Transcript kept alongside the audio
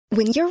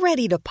When you're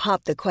ready to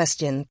pop the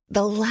question,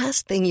 the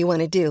last thing you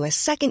want to do is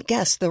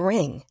second-guess the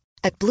ring.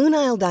 At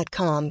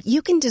BlueNile.com,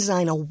 you can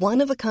design a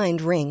one-of-a-kind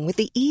ring with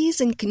the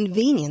ease and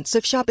convenience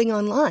of shopping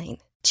online.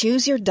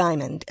 Choose your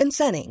diamond and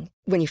setting.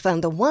 When you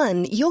find the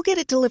one, you'll get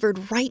it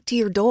delivered right to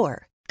your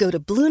door. Go to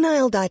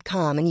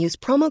BlueNile.com and use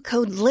promo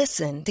code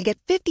LISTEN to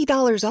get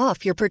 $50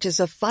 off your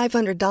purchase of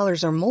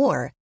 $500 or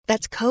more.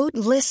 That's code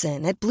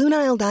LISTEN at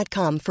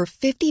BlueNile.com for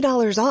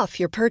 $50 off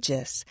your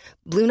purchase.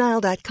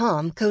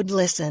 BlueNile.com, code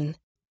LISTEN.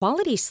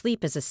 Quality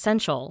sleep is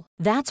essential.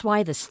 That's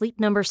why the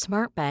Sleep Number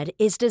Smart Bed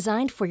is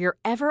designed for your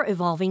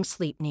ever-evolving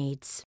sleep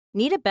needs.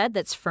 Need a bed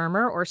that's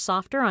firmer or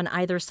softer on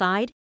either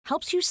side?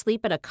 Helps you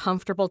sleep at a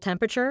comfortable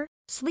temperature?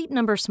 Sleep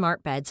Number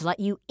Smart Beds let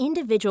you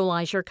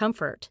individualize your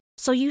comfort,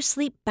 so you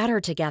sleep better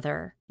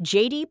together.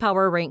 J.D.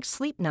 Power ranks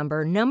Sleep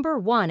Number number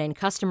one in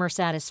customer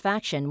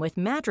satisfaction with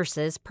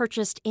mattresses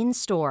purchased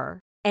in-store.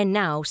 And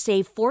now,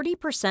 save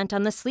 40%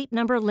 on the Sleep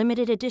Number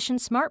Limited Edition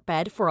Smart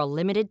Bed for a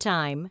limited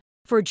time.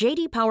 For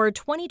J.D. Power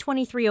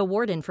 2023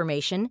 award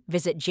information,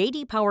 visit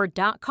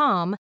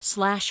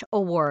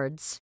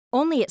jdpower.com/awards.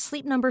 Only at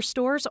Sleep Number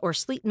stores or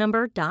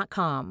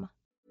sleepnumber.com.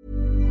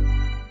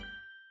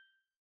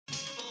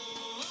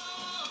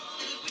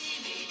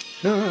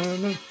 You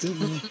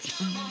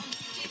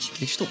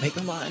just don't make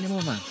them like that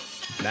anymore, man.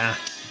 Nah.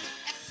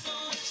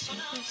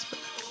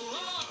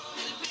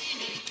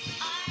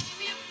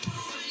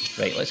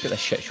 Right, let's get this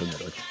shit show on the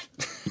road.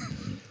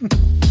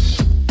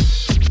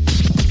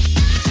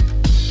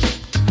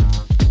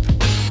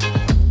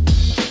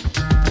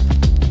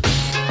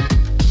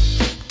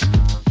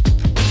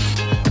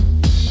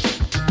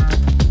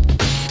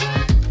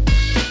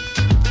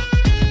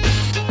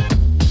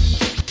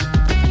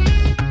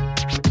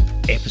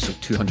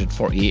 Episode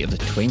 248 of the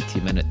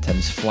 20-Minute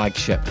Tim's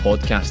flagship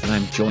podcast, and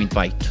I'm joined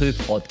by two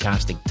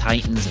podcasting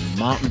titans, and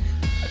Martin.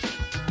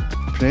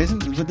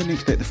 Present? We didn't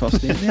expect the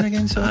first name there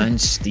again, sorry. And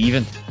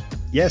Stephen.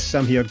 Yes,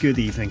 I'm here. Good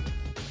evening.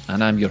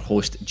 And I'm your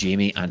host,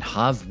 Jamie, and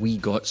have we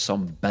got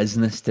some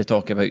business to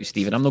talk about,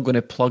 Stephen? I'm not going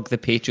to plug the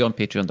Patreon,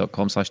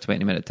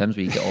 patreon.com/20Minute Tims,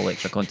 where you get all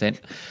extra content.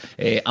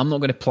 I'm not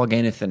going to plug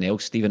anything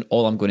else, Stephen.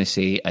 All I'm going to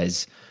say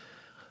is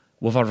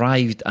we've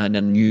arrived in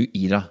a new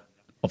era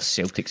of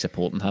Celtic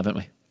supporting, haven't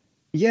we?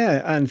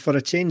 Yeah, and for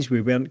a change,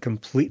 we weren't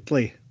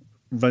completely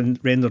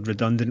rendered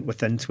redundant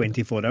within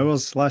 24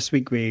 hours. Last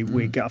week, we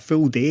got a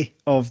full day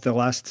of the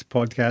last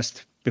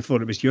podcast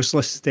before it was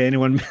useless to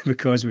anyone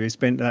because we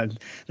spent that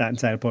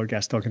entire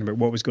podcast talking about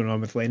what was going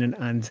on with Lennon.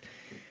 And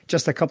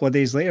just a couple of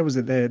days later, was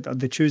it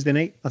the Tuesday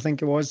night, I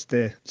think it was,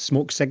 the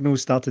smoke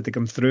signals started to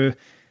come through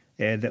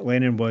that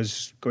Lennon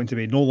was going to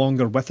be no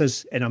longer with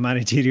us in a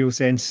managerial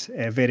sense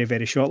very,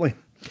 very shortly.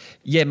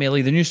 Yeah,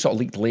 Melly, the news sort of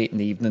leaked late in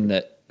the evening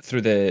that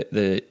through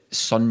the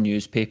Sun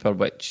newspaper,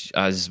 which,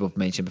 as we've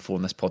mentioned before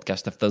in this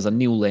podcast, if there's a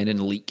Neil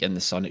Lennon leak in the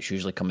Sun, it's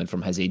usually coming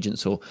from his agent.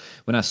 So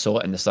when I saw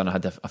it in the Sun, I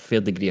had a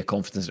fair degree of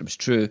confidence it was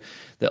true,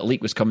 that a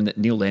leak was coming that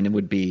Neil Lennon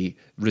would be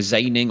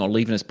resigning or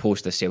leaving his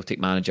post as Celtic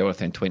manager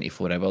within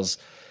 24 hours.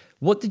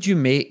 What did you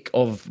make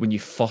of when you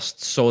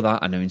first saw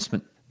that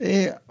announcement?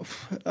 I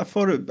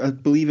thought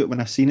I'd believe it when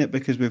I seen it,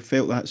 because we've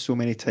felt that so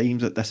many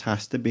times that this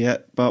has to be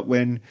it. But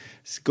when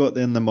it got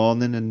there in the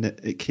morning and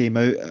it came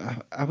out,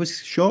 I was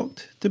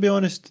shocked, to be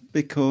honest,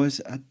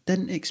 because I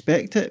didn't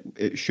expect it.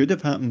 It should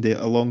have happened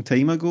a long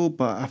time ago,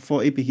 but I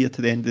thought he'd be here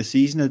to the end of the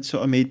season. I'd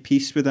sort of made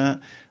peace with that.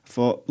 I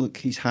thought, look,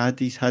 he's had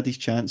his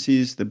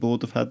chances. The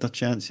board have had their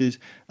chances.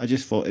 I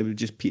just thought it would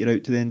just peter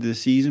out to the end of the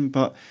season.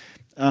 But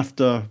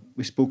after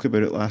we spoke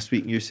about it last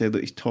week and you said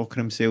that he's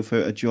talking himself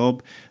out of a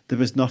job, there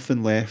was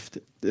nothing left.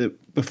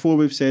 Before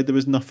we've said there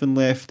was nothing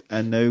left,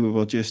 and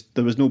now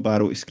there was no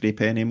barrel to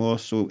scrape anymore,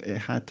 so it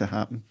had to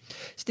happen.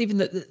 Stephen,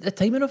 the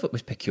timing of it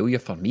was peculiar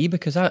for me,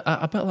 because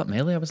I bit like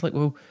Melly. I was like,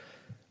 well,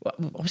 I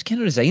was kind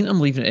of resigned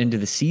I'm leaving at the end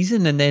of the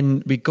season, and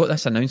then we got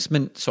this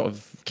announcement sort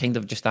of kind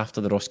of just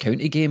after the Ross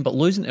County game, but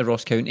losing to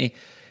Ross County,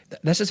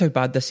 this is how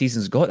bad this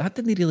season's got. That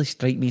didn't really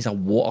strike me as a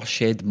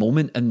watershed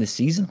moment in the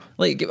season.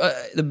 Like,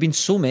 there've been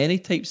so many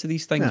types of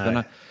these things.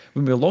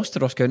 When we lost to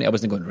Ross County, I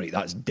wasn't going, right,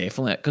 that's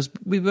definitely it, because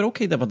we were all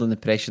kind of under the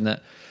impression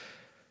that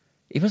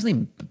he wasn't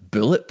even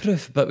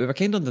bulletproof, but we were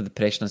kind of under the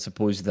impression, I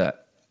suppose,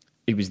 that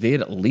he was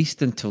there at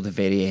least until the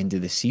very end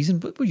of the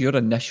season. What were your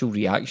initial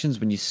reactions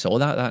when you saw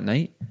that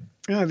night?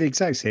 Yeah, the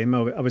exact same.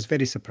 I was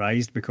very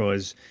surprised,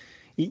 because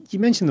you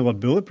mentioned the word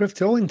bulletproof.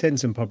 To all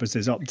intents and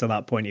purposes, up to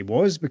that point he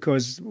was,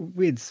 because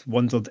we'd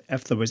wondered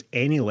if there was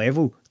any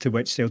level to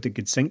which Celtic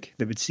could sink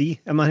that would see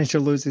a manager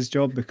lose his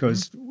job,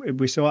 because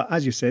we saw,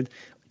 as you said,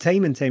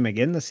 time and time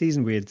again this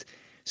season, we had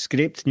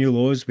scraped new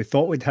lows. We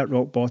thought we'd hit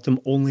rock bottom,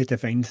 only to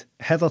find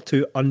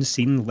hitherto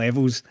unseen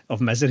levels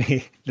of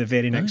misery the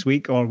very next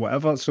week or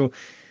whatever. So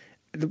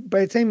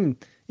by the time...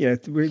 Yeah,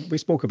 we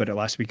spoke about it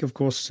last week, of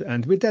course,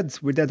 and we did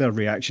a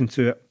reaction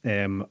to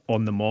it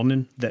on the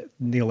morning that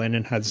Neil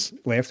Lennon has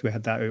left. We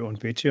had that out on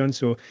Patreon.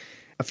 So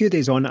a few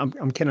days on,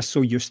 I'm kind of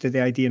so used to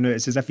the idea now.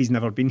 It's as if he's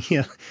never been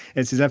here.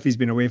 It's as if he's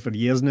been away for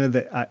years now,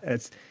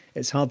 that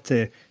it's hard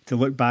to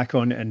look back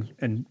on it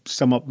and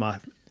sum up my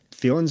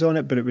feelings on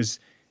it. But it was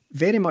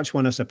very much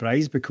one of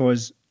surprise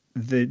because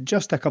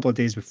just a couple of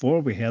days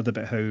before we heard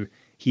about how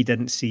he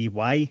didn't see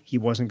why he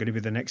wasn't going to be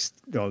the next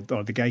or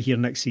the guy here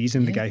next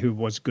season, the guy who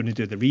was going to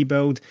do the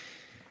rebuild.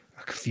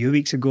 A few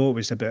weeks ago it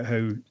was about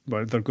how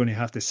they're going to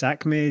have to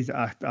sack me.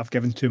 I've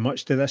given too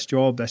much to this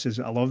job.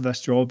 I love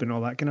this job and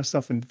all that kind of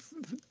stuff. And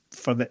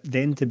for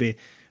then to be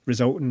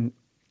resulting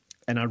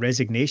in a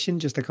resignation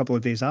just a couple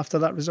of days after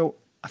that result,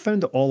 I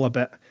found it all a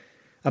bit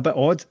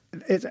odd.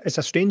 It's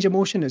a strange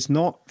emotion. It's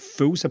not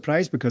full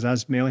surprise because,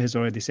 as Melly has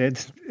already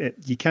said,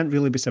 you can't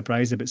really be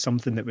surprised about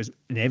something that was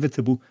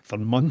inevitable for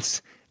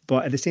months.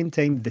 But at the same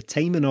time, the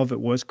timing of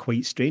it was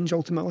quite strange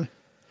ultimately.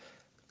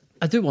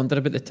 I do wonder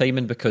about the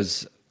timing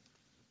because,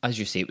 as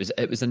you say,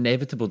 it was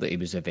inevitable that he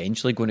was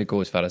eventually going to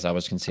go as far as I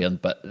was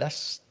concerned. But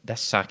this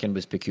sacking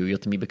was peculiar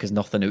to me because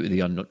nothing out of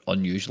the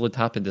unusual had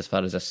happened as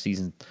far as this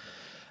season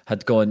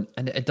had gone.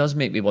 And it does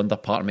make me wonder,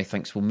 part of me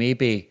thinks, well,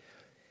 maybe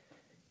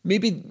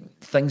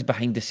things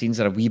behind the scenes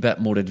are a wee bit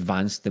more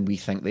advanced than we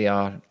think they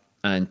are,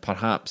 and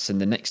perhaps in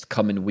the next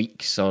coming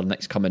weeks or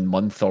next coming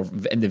month or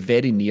in the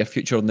very near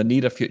future, or in the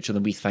nearer future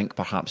than we think,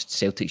 perhaps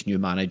Celtic's new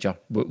manager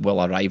will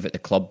arrive at the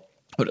club,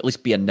 or at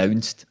least be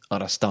announced,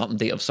 or a starting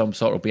date of some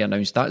sort will be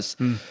announced. That's,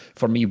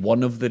 for me,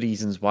 one of the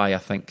reasons why I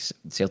think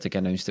Celtic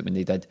announced it when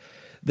they did.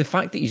 The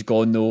fact that he's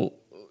gone, though,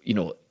 you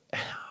know,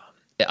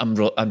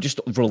 I'm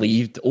just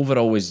relieved.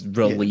 Overall, was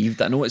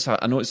relieved. Yeah. I know it's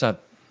a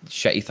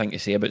shitty thing to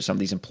say about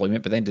somebody's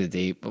employment, but at the end of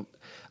the day,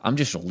 I'm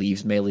just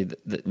relieved, Melly,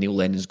 that Neil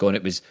Lennon's gone.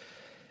 It was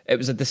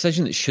a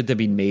decision that should have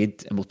been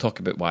made, and we'll talk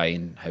about why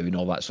and how and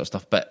all that sort of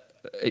stuff, but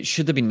it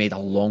should have been made a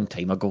long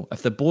time ago.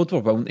 If the board were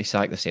willing to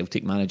sack the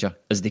Celtic manager,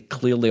 as they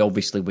clearly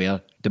obviously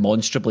were,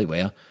 demonstrably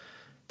were,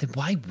 then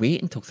why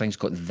wait until things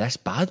got this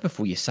bad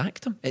before you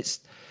sacked him? It's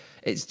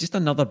just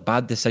another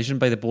bad decision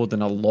by the board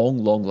in a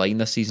long line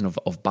this season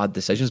of bad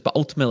decisions. But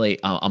ultimately,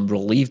 I'm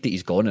relieved that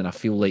he's gone, and I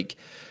feel like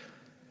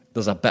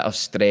there's a bit of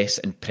stress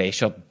and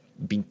pressure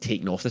being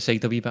taken off the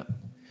side a wee bit.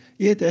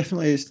 Yeah,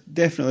 definitely. It's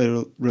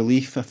definitely a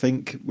relief. I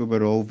think we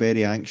were all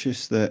very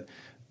anxious that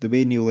the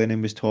way Neil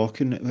Lennon was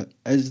talking,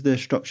 is the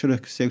structure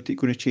of Celtic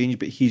going to change,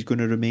 but he's going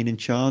to remain in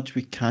charge?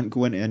 We can't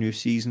go into a new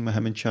season with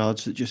him in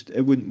charge.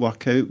 It wouldn't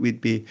work out.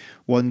 We'd be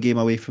one game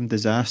away from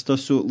disaster.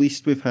 So at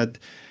least we've had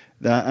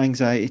that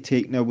anxiety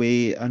taken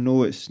away. I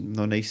know it's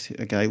not nice,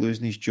 a guy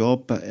losing his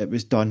job, but it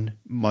was done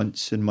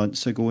months and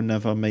months ago,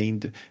 never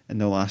mind in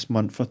the last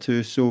month or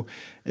two. So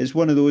it's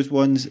one of those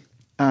ones,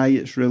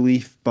 it's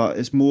relief, but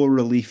it's more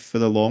relief for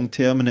the long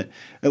term, and it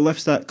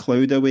lifts that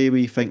cloud away where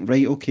you think,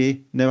 right, okay,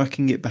 now I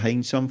can get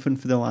behind something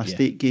for the last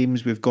 8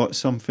 games. We've got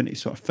something to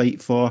sort of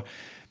fight for.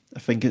 I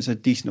think it's a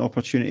decent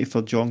opportunity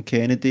for John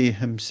Kennedy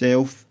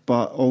himself,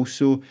 but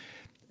also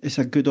it's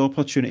a good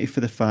opportunity for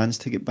the fans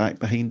to get back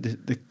behind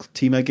the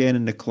team again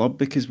in the club,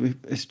 because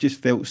it's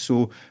just felt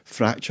so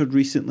fractured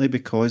recently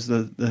because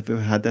they've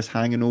had this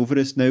hanging over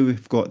us. Now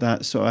we've got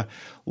that sort of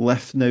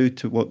lift now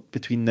to what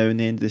between now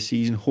and the end of the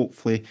season.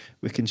 Hopefully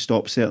we can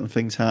stop certain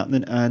things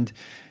happening, and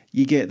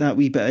you get that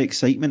wee bit of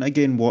excitement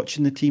again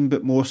watching the team,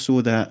 but more so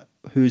that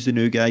who's the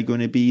new guy going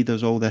to be?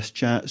 There's all this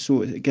chat,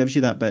 so it gives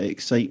you that bit of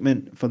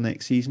excitement for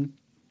next season.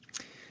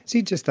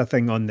 See, just a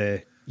thing on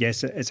the...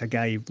 Yes, it's a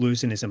guy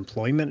losing his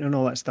employment and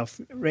all that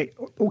stuff. Right,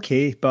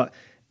 okay, but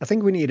I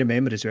think we need to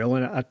remember as well,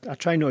 and I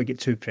try not to get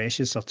too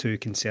precious or too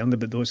concerned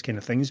about those kind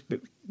of things, but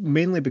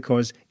mainly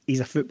because he's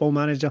a football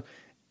manager.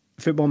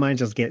 Football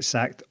managers get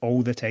sacked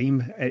all the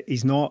time.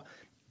 He's not,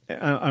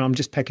 and I'm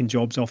just picking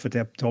jobs off the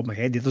top of my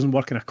head, he doesn't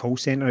work in a call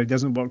centre, he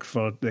doesn't work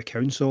for the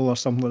council or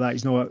something like that.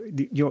 He's not,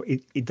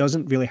 he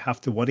doesn't really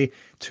have to worry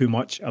too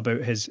much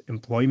about his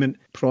employment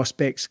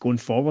prospects going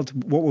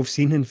forward. What we've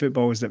seen in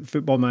football is that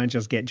football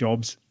managers get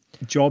jobs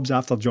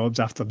after jobs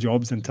after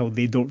jobs until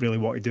they don't really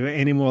want to do it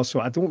anymore. So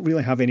I don't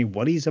really have any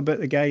worries about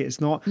the guy.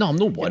 It's not... No, I'm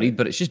not worried,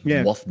 but it's just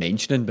worth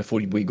mentioning before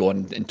we go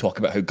on and talk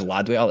about how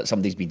glad we are that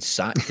somebody's been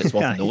sacked. It's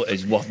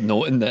worth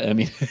noting that, I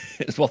mean,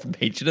 it's worth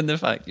mentioning the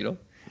fact, you know.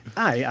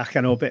 I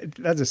can know, but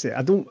as I say,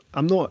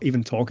 I'm not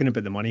even talking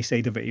about the money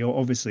side of it.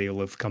 He'll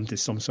have come to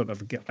some sort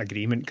of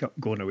agreement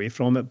going away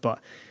from it, but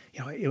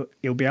you know,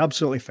 he'll be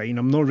absolutely fine.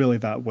 I'm not really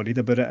that worried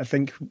about it. I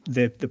think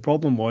the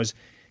problem was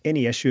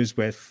any issues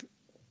with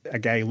a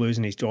guy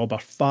losing his job are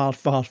far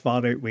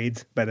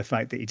outweighed by the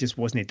fact that he just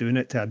wasn't doing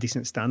it to a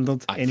decent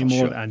standard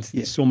anymore, sure. And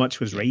so much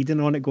was riding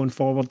on it going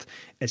forward,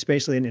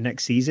 especially into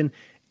next season.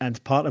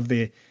 And part of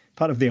the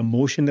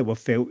emotion that we've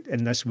felt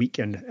in this week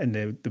and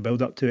the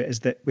build up to it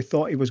is that we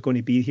thought he was going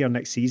to be here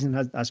next season,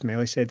 as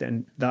Melly said,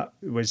 and that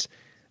was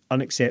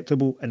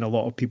unacceptable in a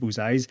lot of people's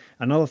eyes.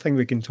 Another thing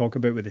we can talk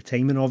about with the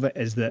timing of it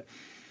is that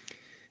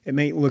it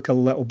might look a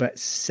little bit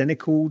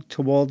cynical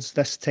towards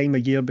this time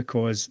of year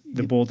because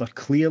the board are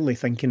clearly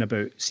thinking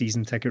about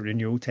season ticket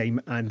renewal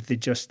time, and they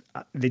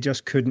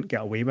just couldn't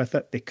get away with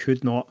it. They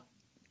could not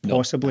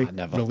possibly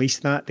release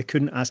that. They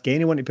couldn't ask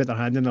anyone to put their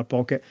hand in their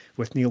pocket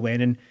with Neil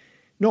Lennon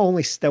not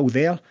only still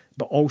there,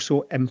 but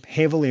also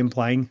heavily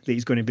implying that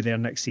he's going to be there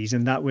next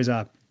season. That was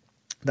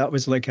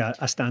like a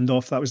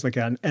standoff. That was like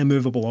an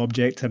immovable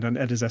object and an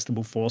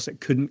irresistible force. It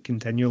couldn't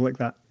continue like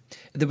that.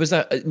 There was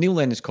Neil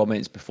Lennon's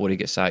comments before he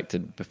gets sacked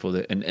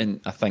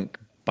and I think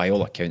by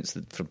all accounts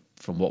that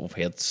from what we've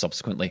heard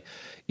subsequently,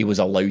 he was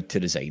allowed to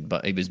resign,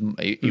 but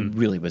he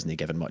really wasn't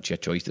given much of a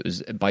choice. It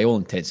was, by all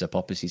intents and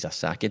purposes, a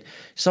sacking.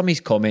 Some of his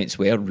comments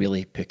were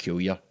really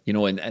peculiar,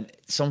 and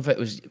some of it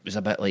was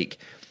a bit like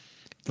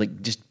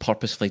just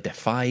purposefully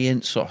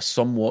defiant, sort of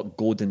somewhat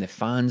goading the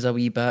fans a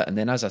wee bit. And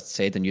then, as I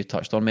said, and you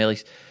touched on,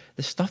 Mellis,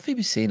 the stuff he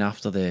was saying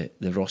after the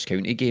Ross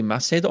County game, I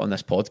said it on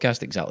this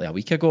podcast exactly a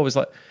week ago. I was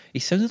like, he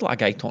sounded like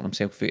a guy talking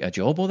himself out of a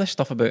job. All this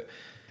stuff about,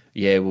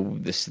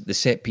 the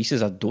set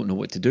pieces, I don't know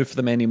what to do for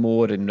them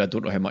anymore, and I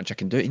don't know how much I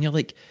can do. And you're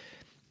like,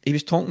 he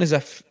was talking as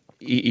if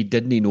he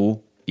didn't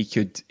know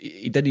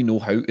he didn't know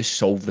how to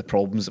solve the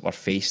problems that were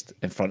faced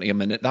in front of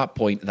him. And at that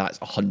point, that's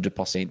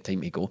 100%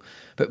 time to go.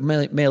 But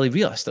Melly,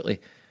 realistically,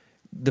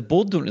 the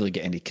board don't really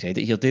get any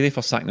credit here, do they,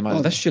 for sacking the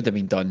manager? This should have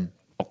been done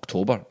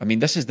October. I mean,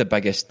 this is the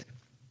biggest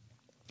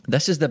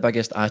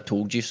I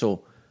told you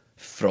so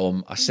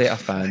from a set of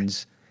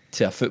fans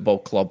to a football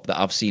club that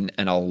I've seen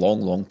in a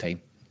long, long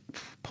time.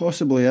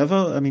 Possibly ever.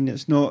 I mean,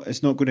 it's not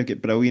going to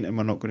get brilliant, and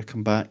we're not going to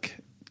come back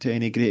to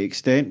any great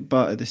extent.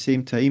 But at the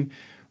same time,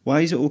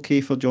 why is it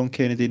okay for John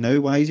Kennedy now?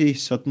 Why is he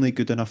suddenly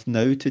good enough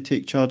now to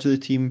take charge of the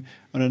team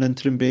on an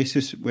interim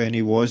basis when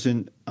he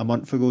wasn't a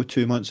month ago,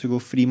 2 months ago,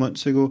 3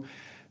 months ago?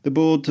 The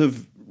board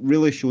have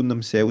really shown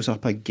themselves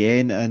up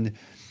again, and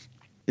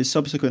it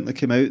subsequently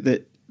came out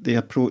that they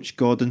approached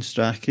Gordon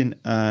Strachan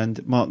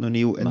and Martin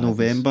O'Neill in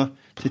November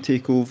to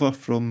take over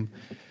from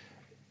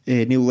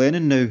Neil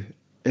Lennon. Now,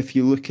 if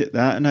you look at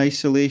that in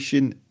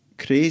isolation,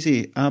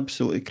 crazy,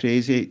 absolutely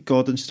crazy.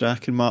 Gordon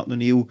Strachan, Martin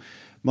O'Neill.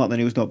 Martin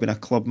O'Neill's not been a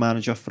club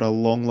manager for a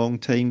long, long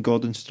time.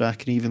 Gordon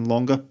Strachan even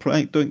longer.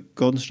 I think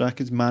Gordon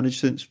Strachan's managed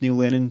since Neil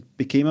Lennon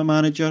became a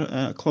manager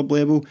at a club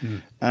level.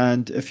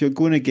 And if you're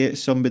going to get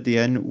somebody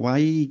in, why are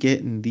you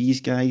getting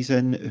these guys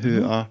in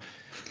who are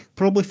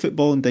probably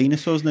footballing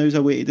dinosaurs now is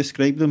a way to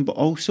describe them, but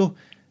also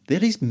they're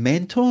his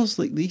mentors.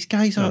 Like, these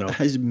guys are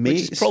his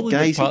mates. Which is probably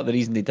guys part of the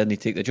reason they didn't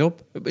take the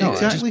job. No,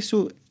 exactly.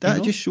 So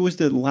that just shows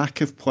the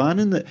lack of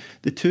planning, that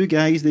the two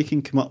guys they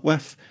can come up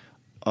with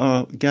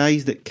are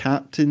guys that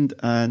captained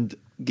and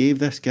gave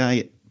this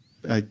guy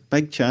a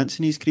big chance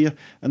in his career,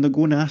 and they're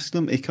going to ask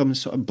them to come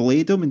sort of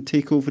blade him and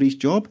take over his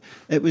job.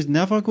 It was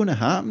never going to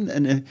happen.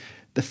 And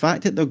the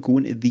fact that they're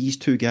going to these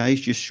two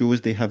guys just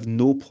shows they have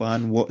no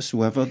plan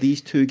whatsoever.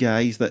 These two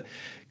guys that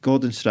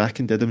Gordon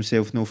Strachan did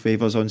himself no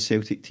favours on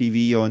Celtic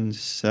TV on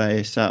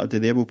Saturday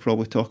there. We'll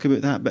probably talk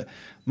about that. But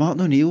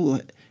Martin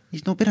O'Neill,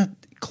 he's not been a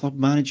club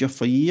manager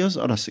for years,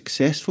 or a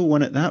successful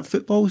one at that.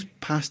 Football's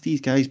passed these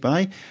guys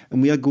by,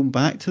 and we are going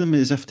back to them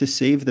as if to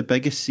save the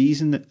biggest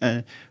season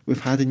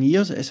we've had in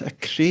years. It's a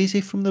crazy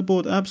from the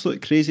board,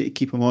 absolutely crazy to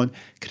keep them on,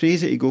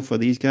 crazy to go for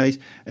these guys,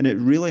 and it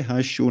really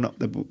has shown up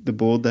the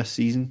board this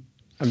season.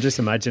 I'm just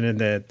imagining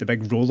the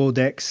big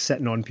Rolodex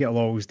sitting on Peter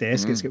Lawwell's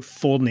desk. It's got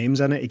 4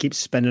 names in it. He keeps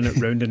spinning it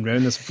round and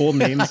round. There's 4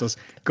 names. There's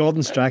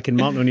Gordon Strachan,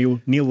 Martin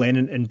O'Neill, Neil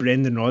Lennon and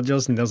Brendan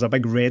Rodgers, and there's a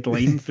big red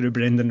line through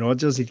Brendan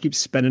Rodgers. He keeps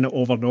spinning it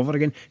over and over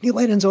again. Neil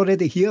Lennon's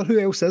already here. Who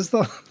else is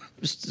there?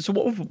 So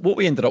what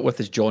we ended up with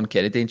is John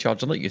Kennedy in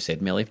charge. And like you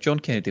said, Melly, if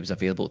John Kennedy was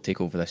available to take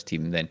over this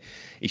team, then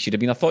he should have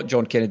been. I thought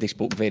John Kennedy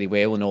spoke very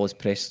well in all his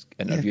press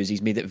interviews.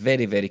 He's made it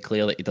very, very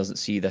clear that he doesn't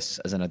see this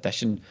as an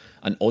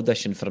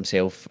audition for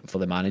himself for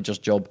the manager's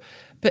job.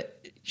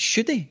 But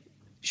should they,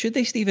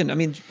 Stephen? I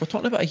mean, we're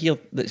talking about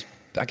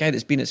a guy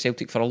that's been at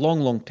Celtic for a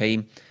long, long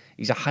time.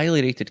 He's a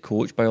highly rated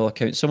coach by all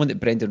accounts, someone that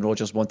Brendan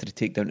Rodgers wanted to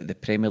take down to the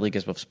Premier League,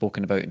 as we've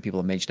spoken about and people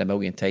have mentioned a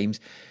million times.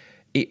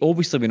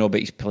 Obviously, we know about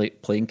his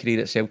playing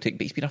career at Celtic,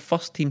 but he's been a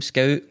first-team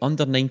scout,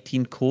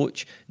 under-19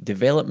 coach,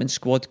 development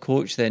squad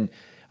coach. Then,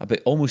 about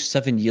almost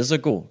 7 years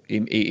ago,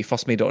 he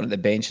first made it on at the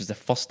bench as the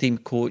first-team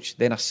coach,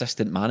 then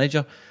assistant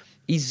manager.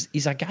 He's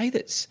a guy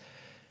that's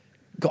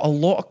got a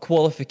lot of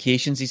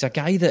qualifications. He's a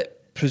guy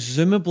that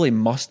presumably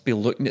must be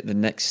looking at the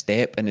next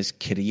step in his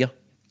career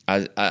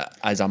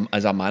as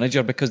a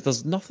manager, because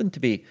there's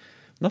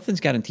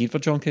nothing's guaranteed for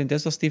John Kennedy,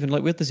 is there, Stephen?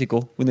 Like, where does he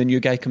go when the new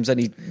guy comes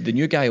in? The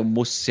new guy will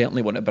most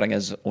certainly want to bring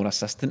his own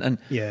assistant in.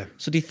 Yeah.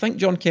 So do you think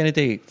John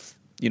Kennedy,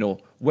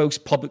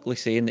 whilst publicly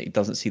saying that he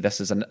doesn't see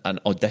this as an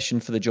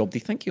audition for the job, do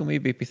you think he'll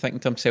maybe be thinking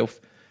to himself,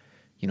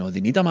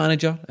 they need a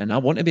manager and I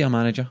want to be a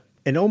manager?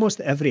 In almost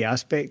every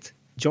aspect,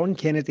 John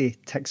Kennedy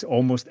ticks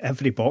almost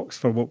every box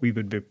for what we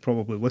would be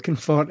probably looking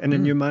for in a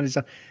new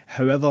manager.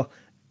 However,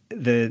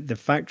 the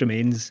fact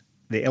remains,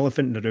 the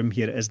elephant in the room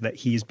here is that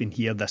he's been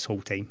here this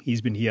whole time. He's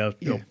been here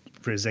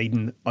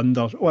presiding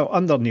under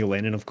Neil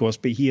Lennon, of course,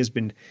 but he has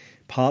been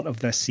part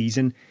of this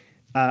season.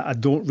 I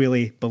don't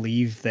really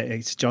believe that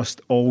it's just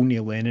all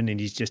Neil Lennon and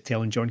he's just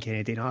telling John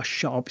Kennedy,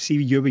 shut up,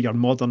 see you with your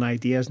modern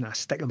ideas, and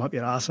stick them up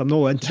your ass, I'm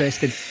not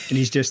interested. And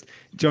he's just,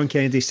 John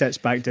Kennedy sits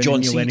back down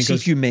and Neil Lennon goes,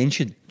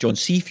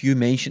 see if you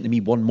mention to me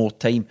one more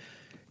time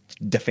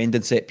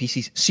defending set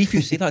pieces. See if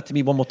you say that to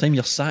me one more time,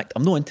 you're sacked.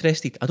 I'm not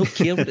interested. I don't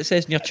care what it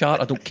says in your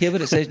chart. I don't care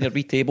what it says in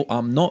your table.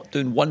 I'm not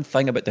doing one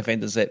thing about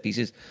defending set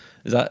pieces.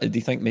 Do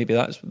you think maybe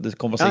that's the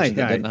conversation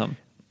that didn't happen?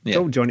 Yeah.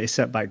 Told John to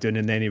sit back down,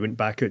 and then he went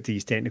back out to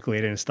his technical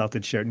area and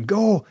started shouting,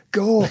 "Go,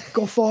 go,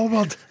 go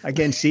forward!"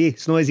 Again, see,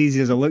 it's not as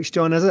easy as it looks,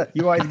 John, is it?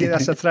 You wanted to give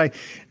this a try?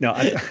 No,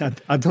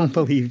 I don't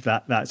believe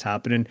that's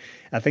happening.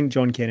 I think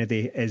John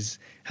Kennedy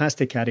has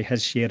to carry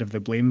his share of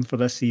the blame for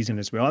this season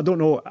as well. I don't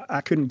know.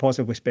 I couldn't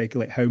possibly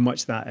speculate how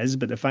much that is,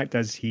 but the fact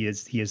is, he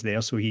is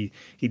there, so he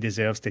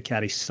deserves to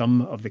carry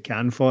some of the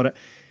can for it.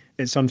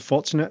 It's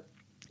unfortunate.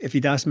 If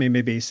you'd asked me,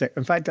 maybe,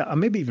 in fact,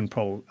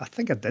 I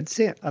think I did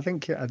say it. I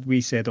think we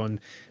said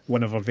on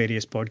one of our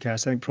various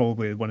podcasts, I think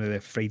probably one of the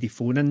Friday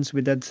phone-ins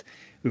we did,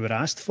 we were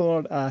asked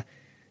for a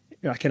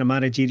kind of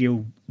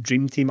managerial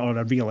dream team or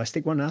a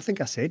realistic one. I think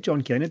I said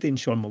John Kennedy and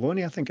Sean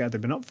Maloney. I think I'd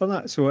have been up for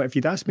that. So if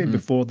you'd asked me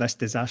before this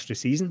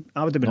disastrous season,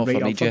 I would have been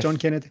right up for John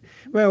Kennedy.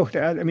 Well,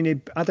 I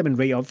mean, I'd have been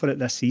right up for it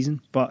this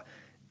season, but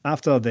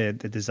after the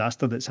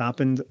disaster that's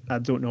happened, I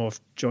don't know if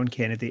John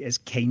Kennedy is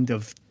kind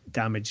of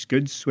damaged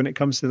goods when it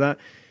comes to that.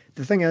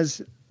 The thing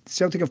is,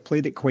 Celtic have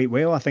played it quite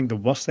well. I think the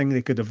worst thing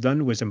they could have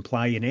done was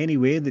imply in any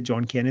way that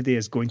John Kennedy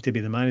is going to be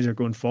the manager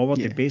going forward.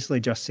 Yeah. They basically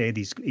just said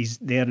he's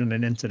there on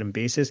an interim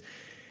basis.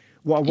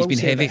 He's been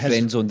heavy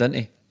friend zone, didn't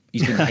he?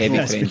 He's been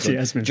heavy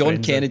friend zone.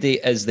 John Kennedy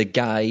is the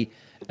guy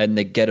in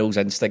the girl's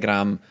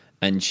Instagram,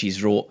 and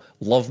she's wrote,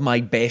 "Love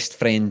my best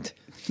friend,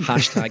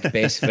 hashtag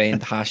best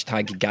friend,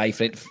 hashtag guy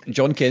friend."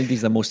 John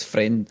Kennedy's the most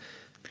friend...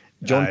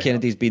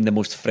 Kennedy's been the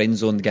most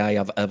friend-zoned guy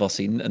I've ever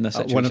seen in this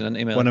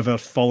situation. One of our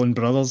fallen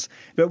brothers.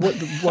 But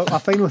what a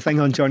final thing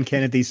on John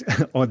Kennedy's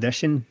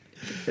audition,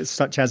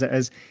 such as it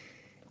is,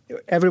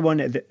 everyone,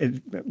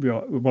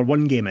 we're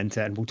one game into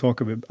it, and we'll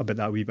talk about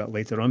that a wee bit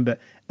later on, but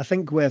I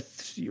think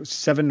with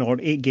 7 or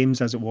 8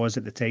 games as it was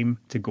at the time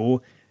to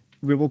go,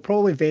 we will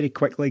probably very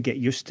quickly get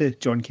used to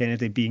John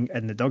Kennedy being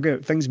in the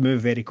dugout. Things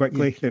move very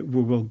quickly. Yeah.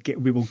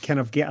 We will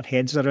kind of get our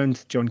heads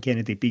around John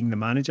Kennedy being the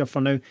manager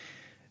for now.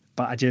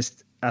 But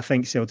I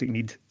think Celtic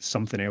need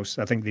something else.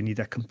 I think they need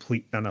a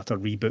complete and utter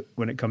reboot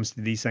when it comes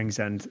to these things.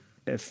 And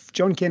if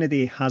John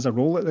Kennedy has a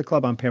role at the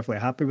club, I'm perfectly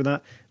happy with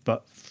that.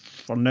 But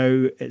for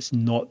now, it's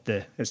not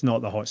the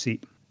hot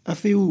seat. I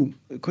feel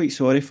quite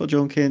sorry for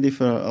John Kennedy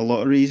for a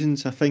lot of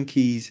reasons. I think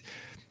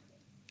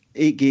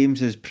 8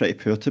 games is pretty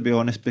poor, to be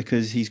honest,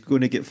 because he's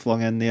going to get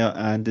flung in there,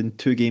 and in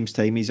 2 games'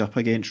 time he's up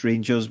against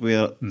Rangers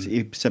where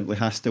he simply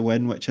has to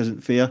win, which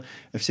isn't fair.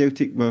 If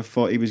Celtic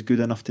thought he was good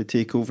enough to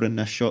take over in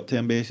this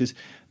short-term basis,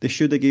 they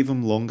should have gave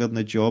him longer in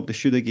the job. They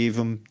should have gave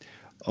him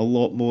a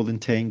lot more than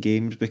 10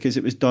 games, because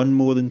it was done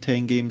more than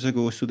 10 games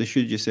ago. So they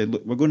should have just said,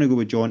 look, we're going to go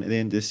with John at the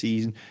end of the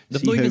season.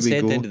 They've not even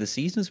said the end of the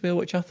season as well,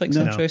 which I think is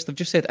interesting. They've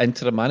just said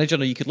interim manager.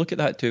 Now, you could look at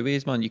that 2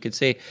 ways, man. You could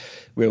say,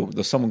 well,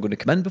 there's someone going to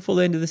come in before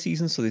the end of the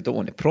season, so they don't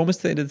want to promise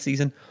the end of the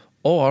season.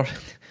 Or,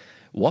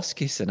 worst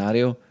case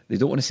scenario, they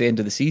don't want to say end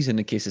of the season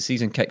in case the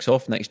season kicks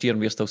off next year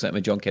and we're still sitting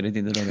with John Kennedy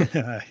in the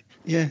room.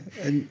 Yeah,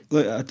 and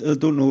look, I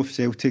don't know if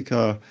Celtic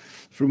are...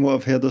 From what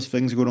I've heard, there's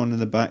things going on in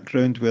the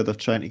background where they're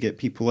trying to get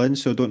people in,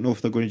 so I don't know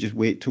if they're going to just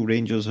wait till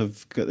Rangers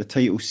have got the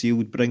title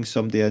sealed, bring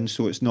somebody in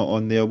so it's not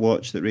on their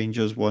watch that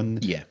Rangers won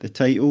the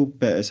title.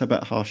 But it's a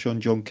bit harsh on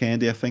John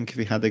Kennedy. I think if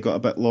he had got a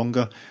bit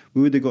longer,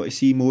 we would have got to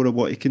see more of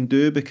what he can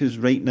do, because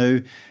right now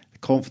the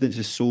confidence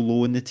is so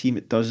low in the team,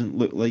 it doesn't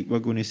look like we're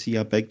going to see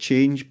a big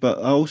change. But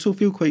I also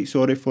feel quite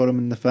sorry for him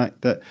in the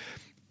fact that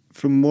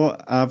from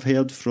what I've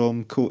heard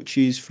from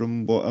coaches,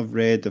 from what I've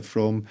read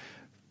from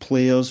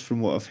players,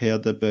 from what I've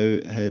heard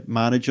about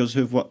managers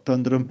who've worked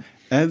under him,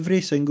 every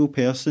single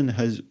person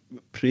has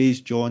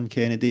praised John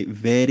Kennedy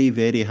very,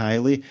 very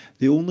highly.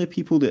 The only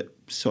people that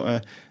sort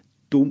of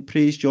don't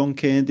praise John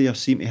Kennedy or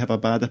seem to have a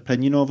bad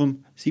opinion of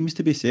him seems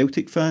to be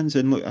Celtic fans.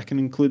 And look, I can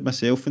include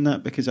myself in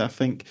that, because I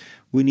think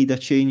we need a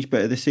change.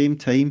 But at the same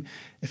time,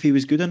 if he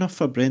was good enough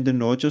for Brendan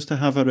Rodgers to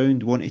have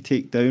around, want to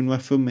take down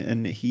with him,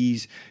 and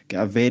he's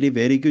got a very,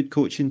 very good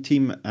coaching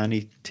team, and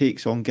he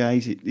takes on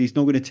guys, he's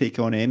not going to take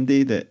on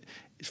MD that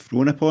is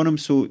thrown upon him.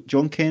 So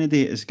John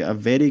Kennedy has got a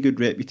very good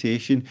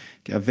reputation,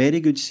 got a very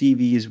good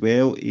CV as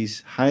well.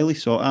 He's highly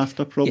sought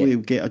after. Probably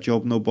will get a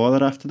job no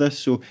bother after this.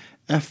 So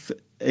if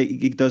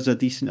he does a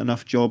decent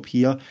enough job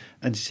here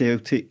and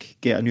Celtic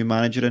get a new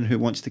manager in who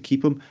wants to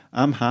keep him,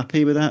 I'm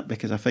happy with that,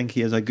 because I think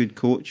he is a good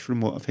coach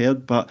from what I've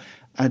heard. But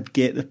I'd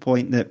get the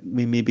point that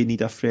we maybe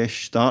need a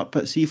fresh start.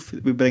 But see, if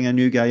we bring a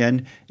new guy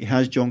in, he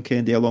has John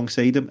Kennedy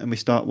alongside him, and we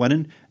start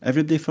winning,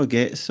 everybody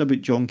forgets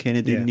about John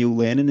Kennedy and Neil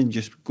Lennon and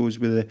just goes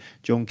with the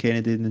John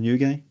Kennedy and the new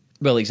guy.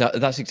 Well,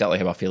 that's exactly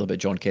how I feel about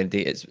John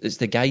Kennedy. It's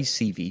the guy's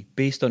CV,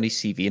 based on his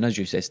CV, and as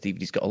you said, Steve,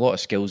 he's got a lot of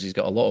skills, he's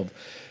got a lot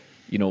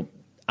of,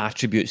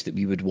 attributes that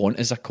we would want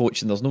as a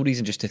coach, and there's no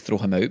reason just to throw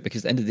him out,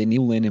 because at the end of the day,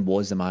 Neil Lennon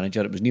was the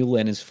manager. It was Neil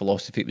Lennon's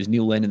philosophy, it was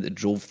Neil Lennon that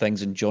drove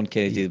things, and John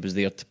Kennedy was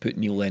there to put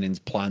Neil Lennon's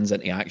plans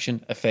into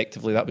action.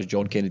 Effectively, that was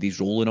John Kennedy's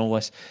role in all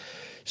this.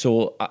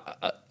 So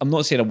I'm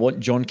not saying I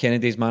want John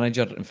Kennedy as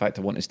manager. In fact,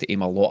 I want us to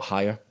aim a lot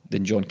higher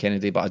than John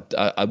Kennedy, but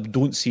I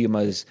don't see him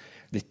as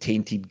the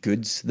tainted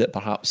goods that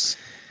perhaps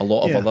a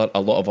lot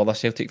of other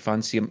Celtic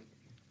fans see him.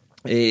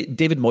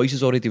 David Moyes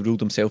has already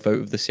ruled himself out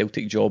of the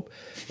Celtic job.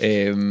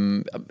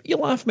 You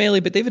laugh, Melly,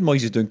 but David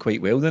Moyes is doing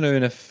quite well now.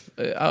 And if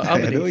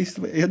I know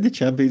he had the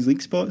Champions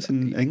League spots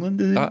in England,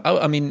 didn't he?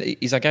 I mean,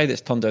 he's a guy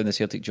that's turned down the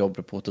Celtic job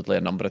reportedly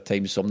a number of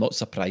times, so I'm not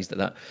surprised at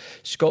that.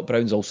 Scott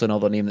Brown's also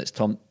another name that's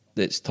turned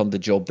the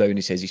job down.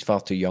 He says he's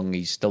far too young,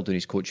 he's still doing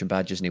his coaching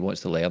badges and he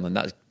wants to learn, and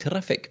that's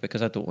terrific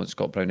because I don't want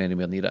Scott Brown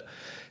anywhere near it.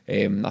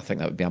 I think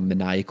that would be a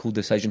maniacal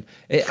decision.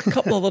 A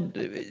couple other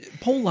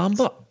Paul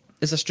Lambert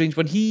is a strange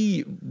one.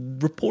 He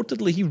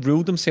reportedly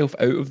ruled himself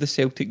out of the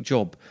Celtic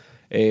job.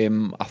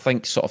 I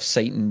think sort of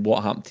citing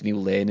what happened to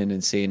Neil Lennon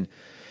and saying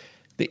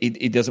that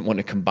he doesn't want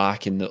to come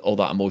back and all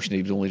that emotion.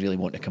 He was only really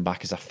wanting to come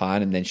back as a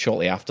fan, and then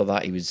shortly after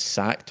that he was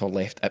sacked or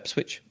left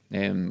Ipswich.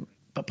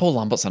 But Paul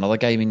Lambert's another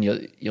guy. I mean,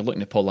 you're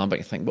looking at Paul Lambert,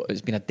 you think, it's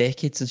been a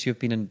decade since you've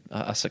been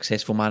a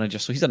successful manager,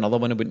 so he's another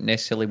one I wouldn't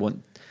necessarily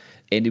want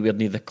anywhere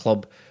near the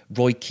club.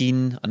 Roy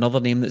Keane, another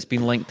name that's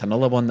been linked,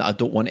 another one that I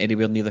don't want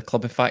anywhere near the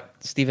club. In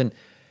fact, Stephen,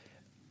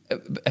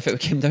 if it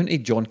came down to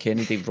John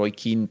Kennedy, Roy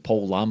Keane,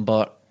 Paul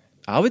Lambert,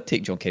 I would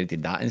take John Kennedy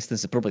in that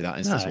instance, probably that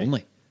instance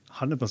only.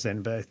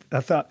 100%, but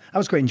I thought I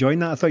was quite enjoying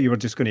that. I thought you were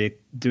just going to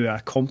do a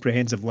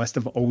comprehensive list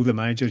of all the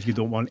managers you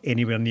don't want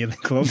anywhere near the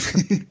club.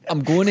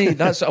 I'm going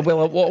to.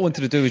 What I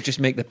wanted to do is just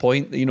make the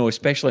point,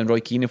 especially in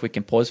Roy Keane, if we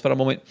can pause for a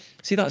moment.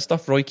 See that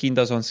stuff Roy Keane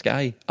does on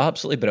Sky?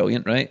 Absolutely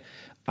brilliant, right?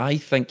 I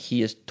think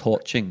he is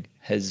torching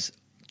his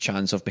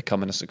chance of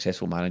becoming a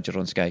successful manager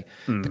on Sky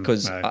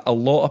because a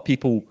lot of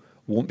people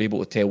won't be able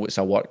to tell what's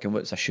a work and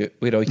what's a shoot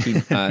with Roy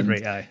Keane, and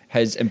right,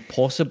 his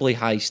impossibly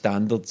high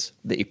standards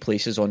that he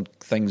places on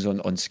things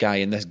on Sky,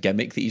 and this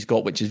gimmick that he's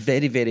got, which is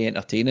very, very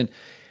entertaining.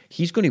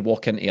 He's going to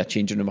walk into a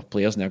changing room of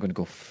players and they're going to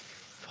go,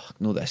 fuck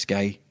no, this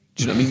guy.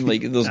 Do you know what I mean?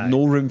 Like, there's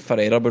no room for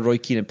error with Roy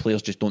Keane, and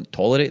players just don't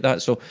tolerate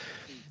that. So,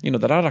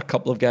 there are a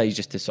couple of guys,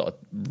 just to sort of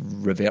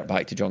revert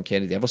back to John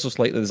Kennedy ever so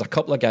slightly, there's a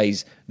couple of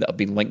guys that have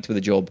been linked with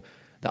the job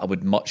that I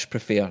would much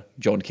prefer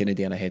John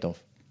Kennedy in ahead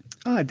of.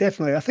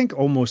 Definitely. I think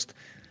almost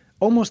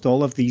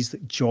all of these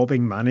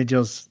jobbing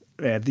managers,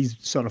 these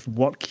sort of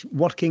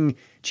working,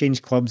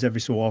 change clubs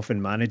every so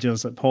often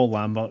managers like Paul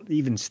Lambert,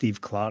 even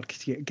Steve Clark,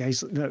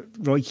 guys,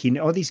 Roy Keane,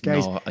 all these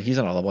guys. No, he's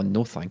another one.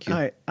 No, thank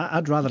you.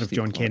 I'd rather have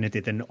John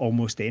Kennedy than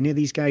almost any of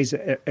these guys.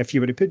 If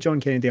you were to put John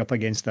Kennedy up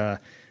against a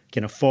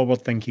kind of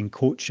forward-thinking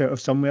coach out of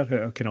somewhere, out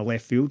of kind of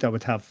left field, I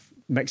would have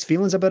mixed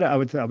feelings about it.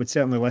 I would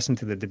certainly listen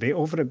to the debate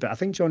over it, but I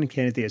think John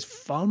Kennedy is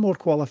far more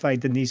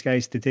qualified than these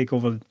guys to take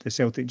over the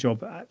Celtic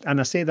job.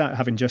 And I say that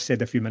having just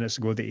said a few minutes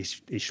ago that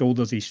he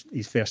shoulders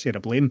his fair share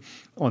of blame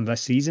on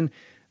this season,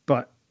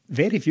 but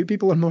very few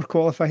people are more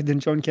qualified than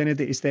John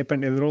Kennedy to step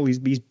into the role.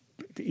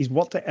 He's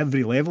worked at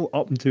every level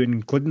up to and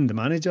including the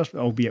manager,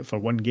 albeit for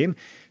one game.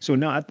 So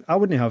no, I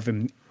wouldn't have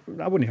him.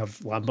 I wouldn't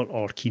have Lambert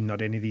or Keane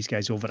or any of these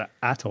guys over it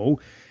at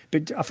all.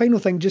 But a final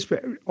thing, just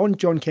on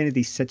John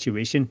Kennedy's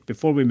situation,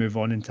 before we move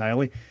on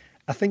entirely,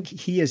 I think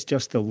he is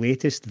just the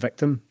latest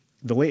victim,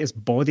 the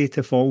latest body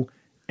to fall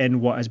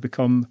in what has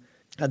become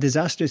a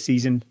disastrous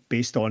season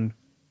based on,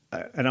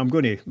 and I'm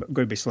going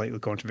to be slightly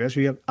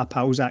controversial here, a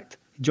PALS Act.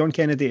 John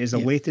Kennedy is the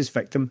latest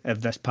victim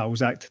of this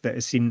PALS Act that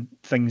has seen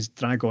things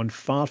drag on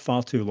far,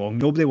 far too long.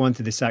 Nobody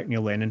wanted to sack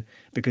Neil Lennon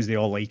because they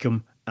all like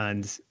him,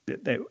 and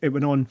it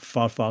went on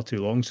far, far too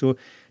long. So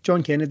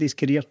John Kennedy's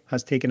career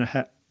has taken a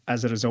hit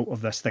as a result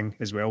of this thing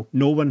as well.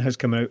 No one has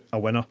come out a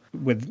winner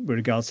with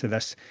regards to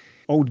this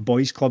old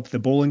boys club, the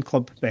bowling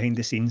club behind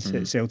the scenes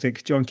at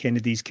Celtic. John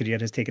Kennedy's career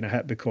has taken a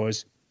hit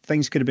because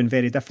things could have been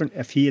very different.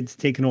 If he had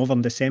taken over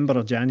in December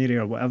or January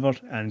or whatever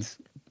and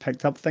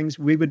picked up things,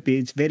 we would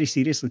be very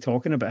seriously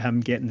talking about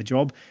him getting the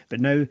job. But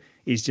now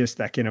he's just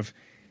that kind of,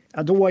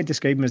 I don't want to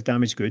describe him as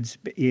damaged goods,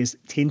 but he is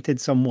tainted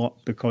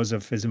somewhat because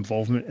of his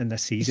involvement in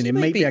this season. It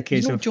might be a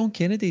case of John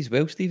Kennedy as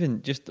well,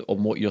 Stephen, just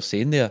on what you're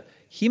saying there.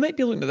 He might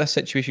be looking at this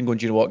situation going,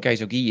 do you know what,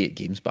 guys, I'll give you 8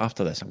 games, but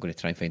after this I'm going to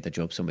try and find a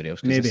job somewhere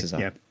else, because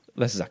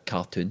this is a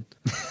cartoon.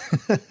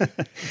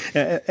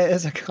 It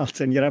is a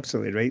cartoon, you're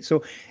absolutely right.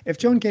 So if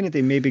John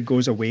Kennedy maybe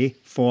goes away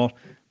for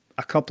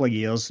a couple of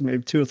years,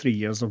 maybe 2 or 3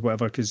 years or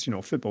whatever, because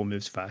football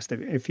moves fast,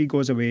 if he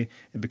goes away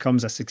and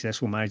becomes a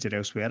successful manager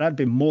elsewhere, I'd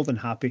be more than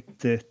happy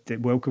to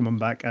welcome him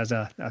back as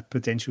a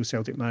potential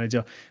Celtic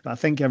manager. But I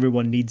think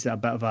everyone needs a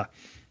bit of a,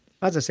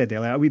 as I said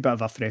earlier, a wee bit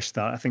of a fresh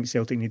start. I think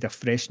Celtic need a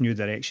fresh new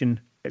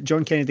direction.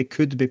 John Kennedy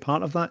could be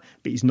part of that,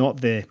 but he's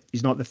not the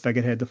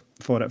figurehead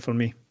for it for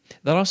me.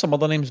 There are some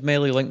other names,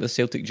 Melly, linked to the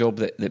Celtic job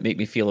that make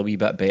me feel a wee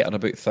bit better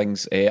about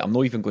things. I'm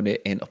not even going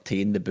to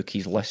entertain the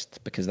bookies list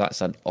because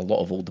that's a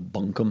lot of old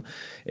bunkum.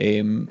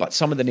 But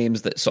some of the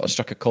names that sort of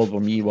struck a chord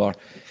with me were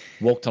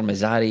Walter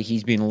Mazzari,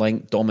 he's been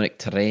linked, Dominic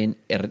Tarrant,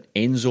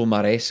 Enzo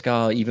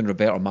Maresca, even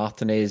Roberto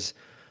Martinez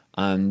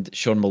and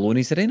Sean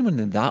Maloney. Is there anyone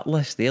in that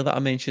list there that I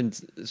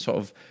mentioned, sort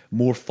of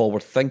more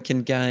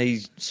forward-thinking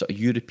guys, sort of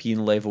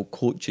European level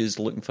coaches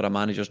looking for a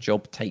manager's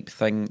job type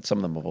thing? Some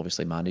of them have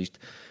obviously managed.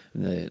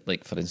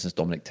 Like, for instance,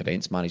 Dominic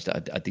Tarrant's managed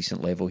at a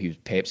decent level. He was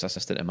Pep's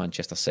assistant at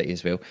Manchester City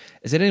as well.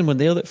 Is there anyone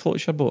there that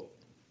floats your boat?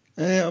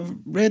 I've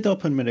read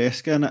up on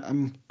Maresca and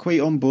I'm quite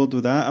on board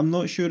with that. I'm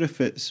not sure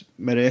if it's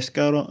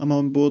Maresca I'm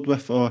on board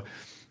with, or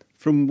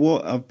from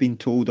what I've been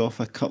told off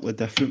a couple of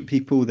different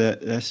people,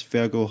 that this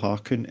Fergal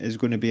Harkin is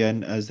going to be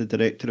in as the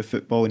director of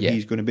football and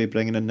he's going to be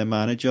bringing in the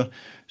manager.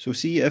 So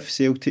see if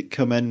Celtic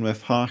come in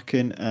with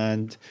Harkin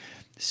and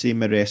say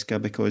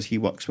Maresca, because he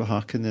works with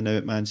Harkin now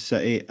at Man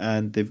City,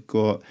 and they've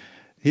got,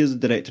 here's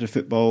the director of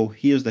football,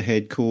 here's the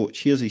head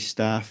coach, here's his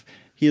staff,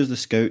 here's the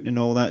scouting and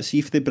all that. See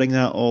if they bring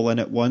that all in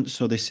at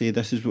once, or they say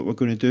this is what we're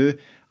going to do.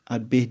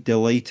 I'd be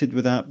delighted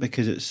with that,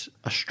 because it's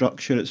a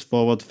structure, it's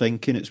forward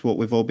thinking, it's what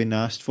we've all been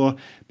asked for.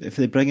 But if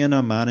they bring in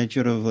a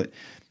manager of, like,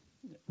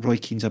 Roy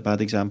Keane's a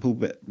bad example,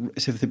 but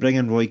if they bring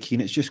in Roy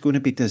Keane, it's just going to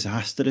be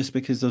disastrous,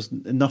 because there's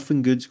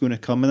nothing good's going to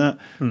come of that.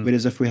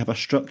 Whereas if we have a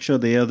structure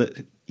there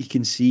that you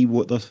can see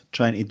what they're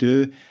trying to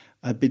do,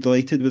 I'd be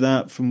delighted with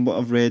that. From what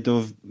I've read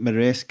of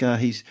Maresca,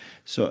 he's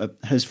sort of,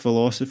 his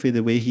philosophy,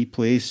 the way he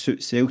plays,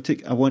 suits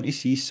Celtic. I want to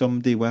see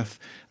somebody with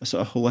a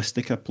sort of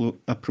holistic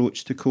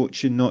approach to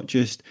coaching, not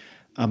just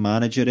a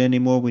manager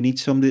anymore. We need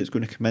somebody that's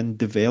going to come in,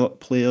 develop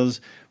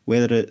players,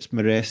 whether it's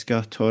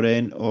Maresca,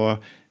 Torrent, or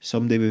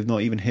somebody we've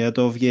not even heard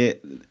of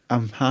yet.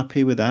 I'm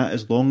happy with that,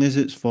 as long as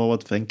it's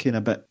forward thinking, a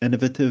bit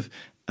innovative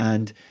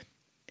and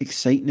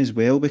exciting as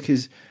well,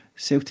 because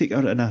Celtic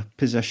are in a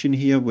position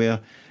here where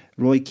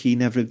Roy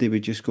Keane, everybody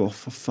would just go, oh,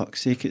 for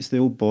fuck's sake, it's the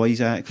old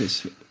boys act,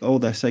 it's all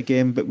this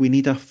again. But we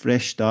need a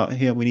fresh start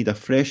here. We need a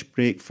fresh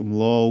break from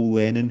Law,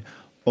 Lennon,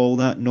 all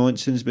that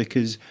nonsense,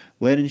 because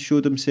Lennon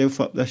showed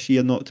himself up this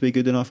year not to be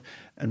good enough,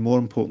 and more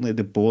importantly,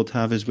 the board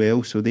have as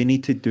well. So they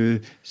need to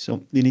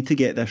they need to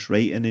get this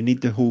right, and they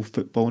need the whole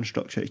footballing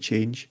structure to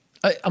change.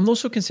 I'm not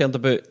so concerned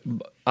about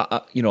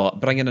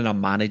bringing in a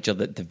manager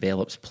that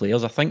develops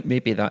players. I think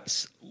maybe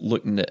that's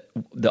looking at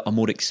a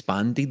more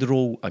expanded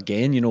role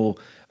again.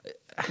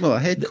 Well, a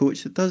head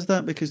coach that does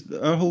that, because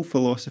our whole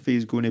philosophy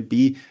is going to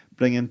be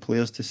bringing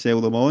players to sell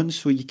them on.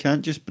 So you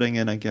can't just bring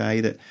in a guy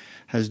that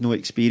has no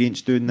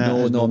experience doing that.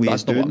 No,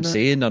 that's not what I'm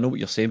saying. I know what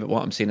you're saying, but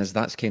what I'm saying is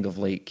that's kind of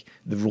like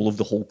the role of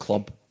the whole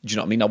club. Do you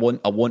know what I mean?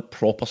 I want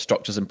proper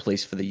structures in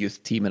place for the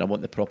youth team, and I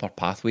want the proper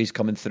pathways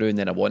coming through. And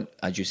then I want,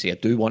 as you say, I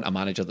do want a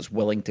manager that's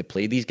willing to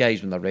play these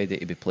guys when they're ready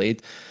to be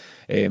played,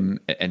 and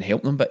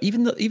help them. But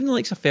even the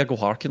likes of Fergal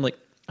Harkin, like,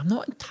 I'm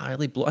not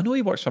entirely blown. I know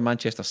he works for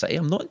Manchester City.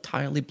 I'm not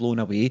entirely blown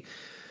away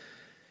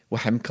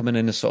with him coming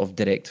in as sort of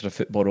director of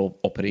football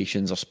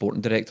operations or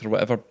sporting director or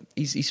whatever.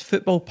 He's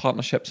football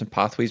partnerships and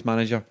pathways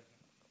manager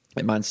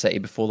at Man City.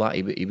 Before that,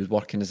 he was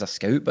working as a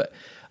scout. But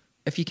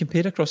if you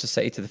compare across the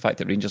city to the fact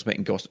that Rangers went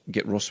and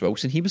get Ross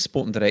Wilson, he was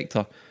sporting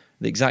director,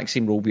 the exact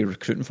same role we were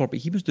recruiting for, but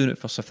he was doing it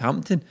for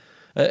Southampton.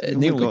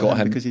 And they only got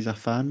him because he's a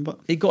fan.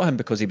 But they got him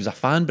because he was a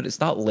fan, but it's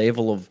that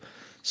level of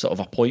sort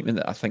of appointment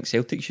that I think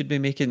Celtic should be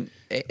making.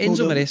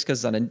 Enzo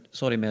Maresca's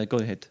sorry, Mel, go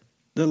ahead.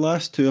 The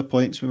last two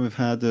appointments we've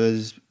had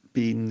has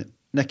been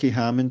Nicky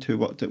Hammond, who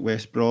worked at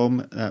West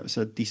Brom, that was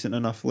a decent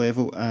enough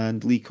level,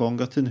 and Lee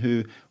Congerton,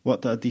 who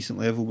worked at a decent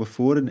level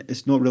before, and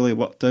it's not really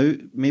worked out.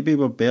 Maybe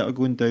we're better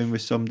going down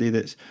with somebody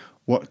that's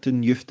worked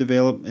in youth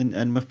development,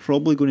 and we're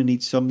probably going to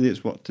need somebody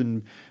that's worked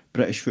in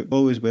British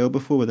football as well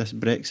before, with this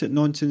Brexit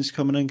nonsense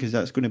coming in, because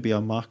that's going to be our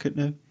market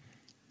now.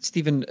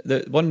 Stephen,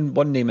 the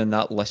one name in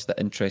that list that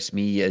interests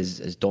me is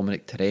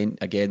Dominic Torrent.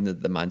 Again,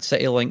 the Man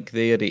City link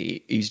there.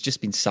 He's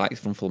just been sacked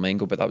from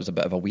Flamengo, but that was a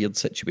bit of a weird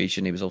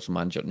situation. He was also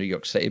manager at New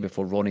York City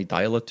before Ronnie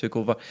Dyler took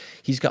over.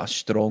 He's got a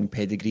strong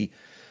pedigree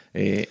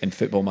in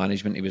football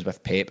management. He was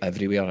with Pep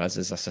everywhere as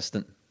his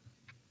assistant.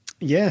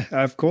 Yeah,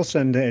 of course.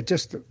 And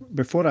just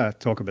before I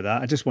talk about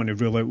that, I just want to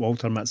rule out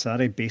Walter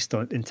Mazzarri based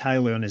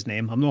entirely on his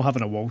name. I'm not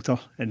having a Walter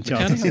in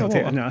charge of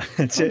Celtic. No,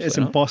 it's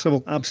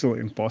impossible,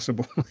 absolutely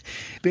impossible.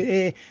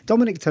 But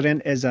Dominic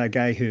Torrent is a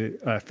guy who,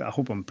 I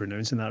hope I'm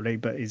pronouncing that right,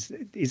 but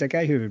he's a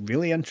guy who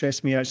really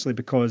interests me, actually,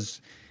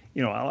 because a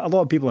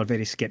lot of people are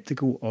very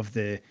sceptical of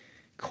the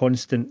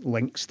constant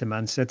links to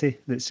Man City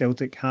that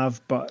Celtic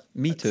have. But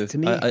me too. To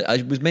me,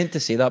 I was meant to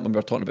say that when we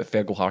were talking about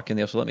Fergal Harkin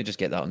there, so let me just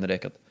get that on the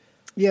record.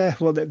 Yeah,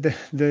 well,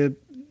 the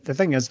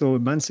thing is, though,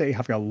 Man City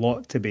have got a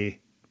lot to be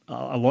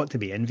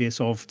envious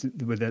of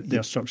with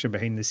their structure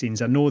behind the scenes.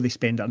 I know they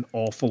spend an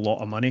awful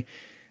lot of money,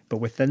 but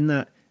within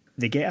that,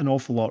 they get an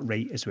awful lot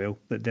right as well.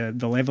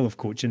 The level of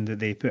coaching that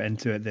they put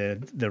into it,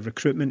 the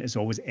recruitment is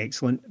always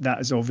excellent. That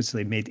is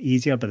obviously made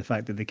easier by the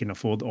fact that they can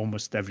afford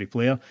almost every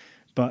player.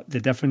 But the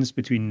difference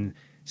between,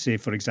 say,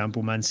 for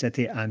example, Man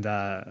City and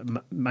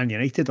Man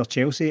United or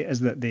Chelsea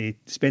is that they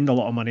spend a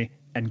lot of money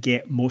and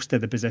get most of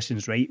the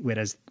positions right,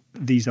 whereas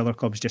these other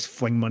clubs just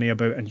fling money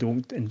about and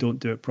don't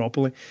do it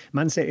properly.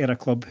 Man City are a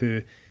club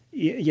who,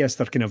 yes,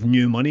 they're kind of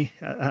new money,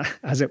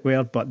 as it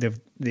were, but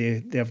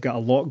they've got a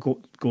lot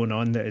going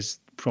on that is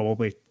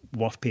probably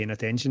worth paying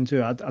attention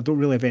to. I don't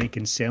really have any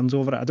concerns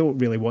over it. I don't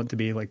really want to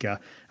be like a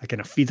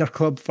kind of feeder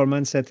club for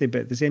Man City,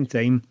 but at the same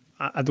time,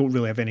 I don't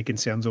really have any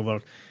concerns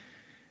over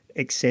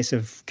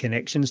excessive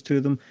connections to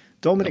them.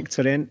 Dominic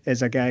Torrent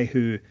is a guy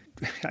who,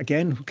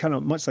 again, kind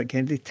of much like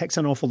Kennedy, ticks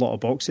an awful lot of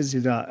boxes.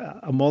 He's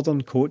a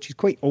modern coach. He's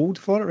quite old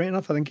for it, right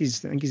enough. I think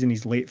he's in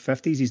his late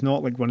 50s. He's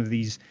not like one of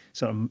these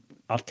sort of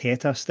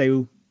Arteta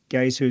style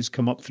guys who's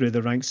come up through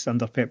the ranks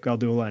under Pep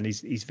Guardiola, and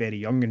he's very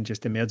young and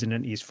just emerging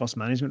into his first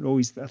management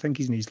role. I think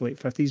he's in his late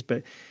 50s,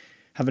 but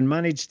having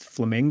managed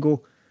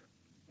Flamengo,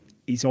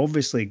 he's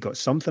obviously got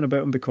something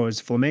about him,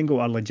 because Flamengo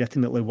are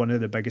legitimately one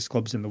of the biggest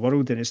clubs in the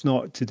world, and it's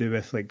not to do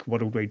with like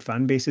worldwide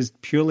fan bases.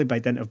 Purely by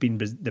dint of being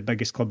the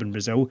biggest club in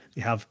Brazil,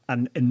 they have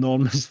an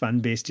enormous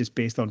fan base just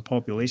based on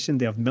population.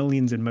 They have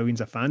millions and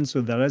millions of fans,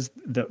 so there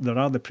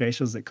are the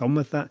pressures that come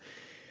with that.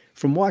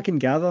 From what I can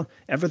gather,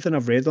 everything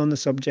I've read on the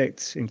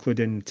subject,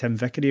 including Tim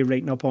Vickery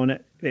writing up on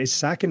it, his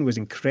sacking was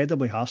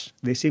incredibly harsh.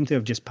 They seem to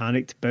have just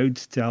panicked, bowed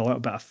to a little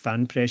bit of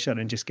fan pressure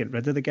and just get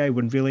rid of the guy,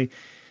 when really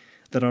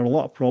there are a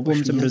lot of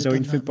problems in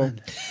Brazilian football.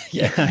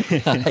 Yeah,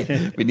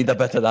 we need a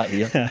bit of that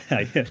here.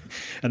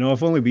 I know,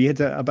 if only we had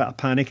a bit of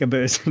panic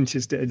about it and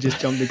just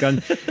jumped the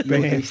gun.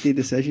 No hasty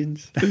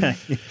decisions.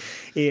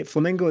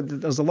 Flamengo,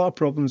 there's a lot of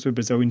problems with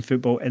Brazilian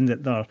football in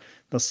that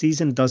their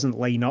season doesn't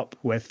line up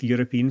with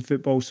European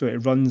football, so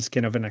it runs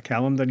kind of in a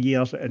calendar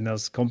year, and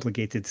there's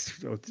complicated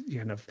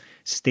kind of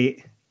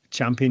state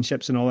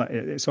championships and all that.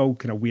 It's all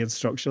kind of weird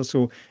structure,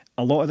 so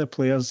a lot of the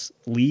players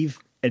leave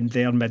in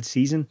their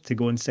mid-season to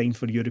go and sign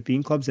for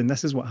European clubs, and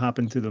this is what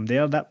happened to them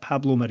there. That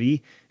Pablo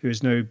Mari, who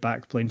is now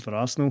back playing for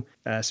Arsenal,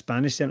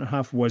 Spanish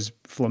centre-half, was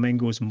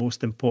Flamengo's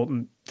most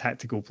important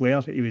tactical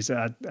player. He was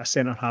a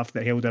centre-half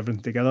that held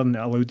everything together and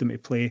allowed them to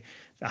play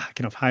a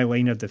kind of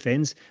high-liner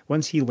defence.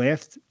 Once he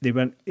left, they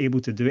weren't able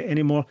to do it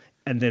anymore,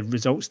 and the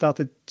results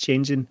started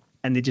changing,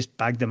 and they just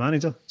bagged the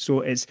manager.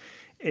 So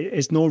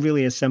it's not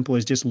really as simple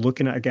as just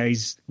looking at a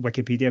guy's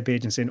Wikipedia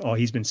page and saying, oh,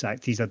 he's been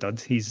sacked, he's a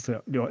dud.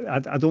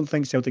 I don't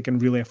think Celtic can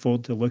really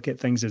afford to look at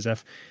things as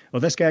if, well,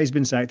 this guy's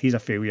been sacked, he's a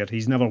failure,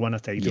 he's never won a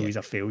title, he's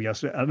a failure.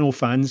 So I know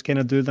fans kind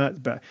of do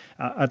that, but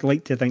I'd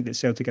like to think that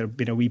Celtic have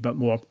been a wee bit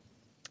more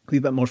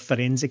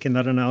forensic in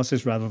their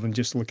analysis rather than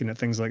just looking at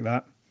things like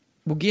that.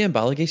 Well, Guillaume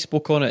Balagué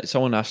spoke on it.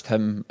 Someone asked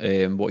him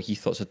what he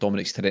thought of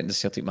Dominic Torrent, the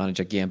Celtic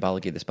manager. Guillaume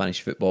Balagué, the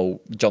Spanish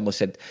football journalist,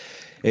 said,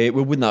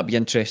 well, wouldn't that be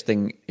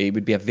interesting? It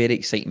would be a very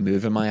exciting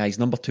move in my eyes.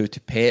 Number 2 to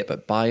Pep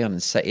at Bayern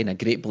and City, and a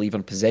great believer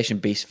in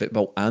possession-based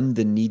football and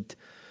the need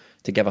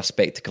to give a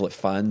spectacle at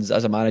fans.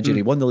 As a manager,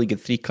 he won the league in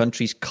 3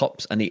 countries,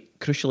 cups, and he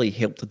crucially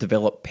helped to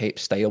develop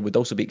Pep's style. Would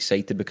also be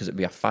excited because it would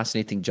be a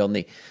fascinating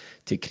journey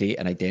to create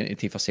an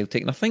identity for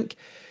Celtic. And I think,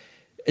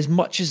 as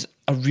much as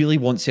I really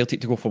want Celtic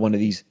to go for one of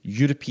these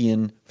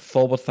European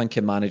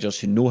forward-thinking managers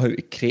who know how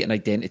to create an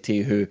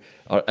identity, who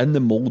are in the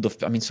mould of,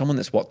 someone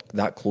that's worked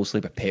that closely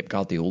with Pep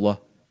Guardiola,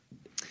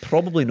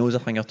 probably knows a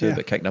thing or two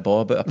about kicking a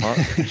ball about a park.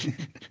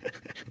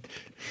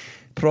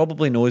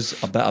 Probably knows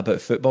a bit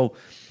about football.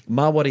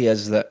 My worry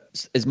is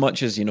that, as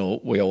much as,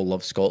 we all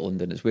love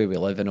Scotland and it's where we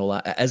live and all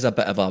that, it is a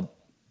bit of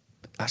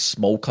a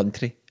small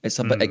country. It's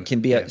a bit. It can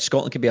be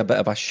Scotland can be a bit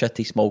of a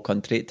shitty small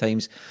country at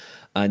times,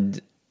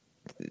 and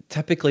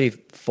typically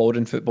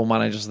foreign football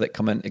managers that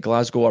come into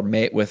Glasgow are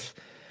met with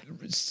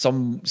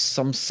some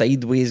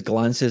sideways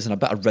glances and a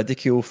bit of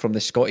ridicule from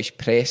the Scottish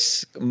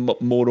press.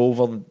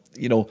 Moreover,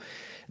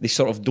 they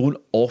sort of don't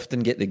often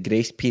get the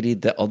grace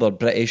period that other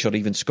British or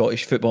even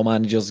Scottish football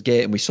managers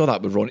get, and we saw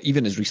that with Ron,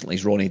 even as recently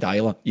as Ronnie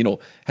Dyler.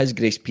 His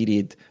grace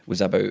period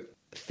was about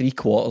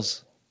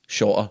 3/4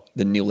 shorter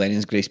than Neil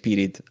Lennon's grace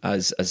period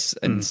as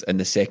in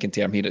the second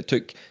term here. It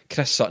took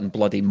Chris Sutton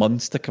bloody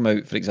months to come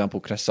out, for example,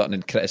 Chris Sutton,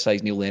 and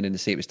criticise Neil Lennon and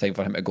say it was time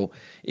for him to go.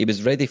 He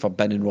was ready for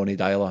binning Ronnie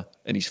Dyler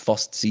in his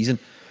first season.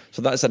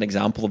 So that's an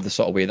example of the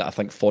sort of way that I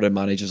think foreign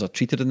managers are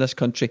treated in this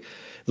country.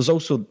 There's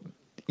also,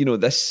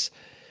 this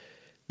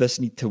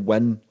need to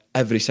win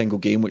every single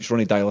game, which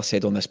Ronnie Dyler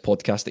said on this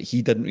podcast that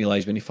he didn't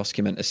realise when he first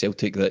came into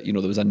Celtic, that there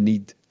was a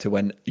need to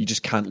win. You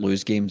just can't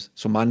lose games.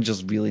 So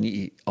managers really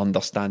need to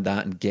understand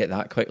that and get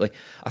that quickly.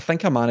 I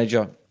think a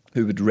manager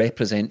who would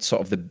represent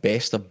sort of the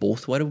best of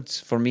both worlds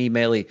for me,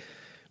 Melly,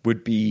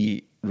 would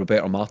be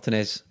Roberto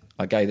Martinez,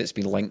 a guy that's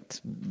been linked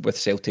with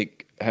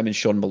Celtic, him and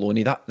Sean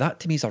Maloney. That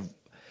to me is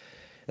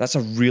that's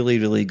a really,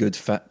 really good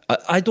fit.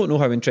 I don't know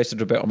how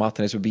interested Roberto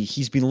Martinez would be.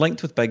 He's been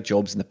linked with big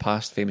jobs in the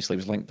past. Famously, he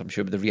was linked, I'm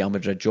sure, with the Real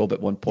Madrid job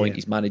at one point. Yeah.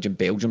 He's managing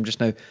Belgium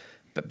just now.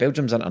 But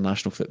Belgium's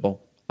international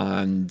football.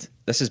 And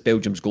this is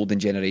Belgium's golden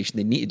generation.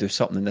 They need to do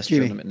something in this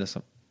tournament.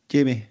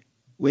 Jamie,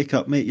 wake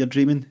up, mate. You're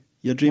dreaming.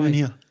 You're dreaming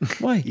here.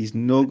 Why? He's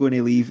not going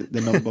to leave the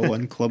number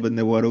 1 club in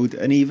the world.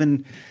 And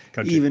even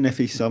if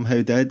he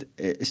somehow did,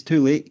 it's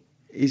too late.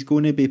 He's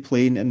going to be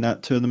playing in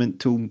that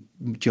tournament till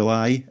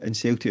July, and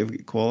Celtic have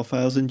got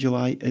qualifiers in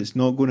July. It's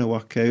not going to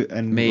work out.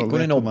 And mate,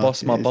 going to not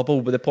bust my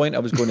bubble. But the point I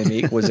was going to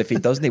make was, if he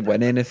doesn't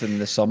win anything in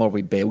the summer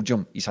with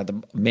Belgium, he's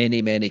had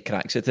many, many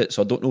cracks at it.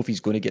 So I don't know if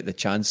he's going to get the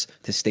chance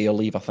to stay or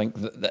leave. I think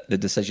that the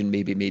decision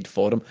may be made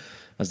for him,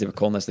 as they were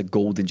calling this the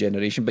golden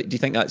generation. But do you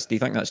think that's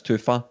too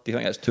far? Do you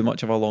think that's too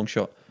much of a long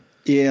shot?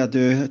 Yeah, I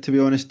do. To be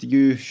honest,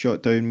 you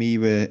shot down me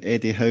with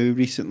Eddie Howe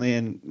recently,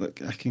 and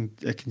look, I can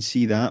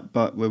see that.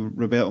 But with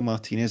Roberto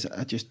Martinez,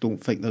 I just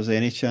don't think there's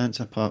any chance,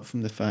 apart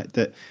from the fact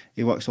that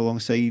he works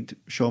alongside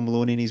Sean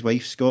Maloney and his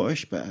wife's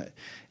Scottish. But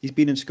he's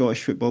been in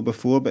Scottish football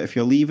before. But if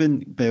you're leaving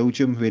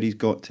Belgium, where he's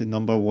got to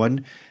number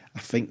one, I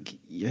think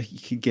you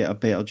could get a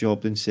better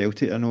job than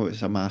Celtic. I know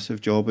it's a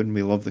massive job and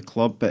we love the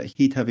club, but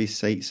he'd have his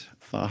sights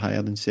far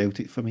higher than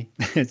Celtic for me.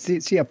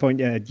 See a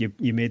point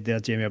you made there,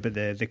 Jamie, about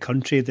the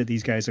country that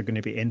these guys are going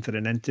to be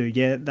entering into.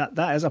 Yeah,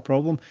 that is a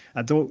problem.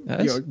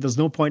 There's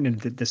no point in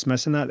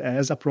dismissing that. It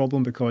is a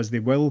problem because they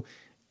will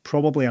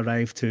probably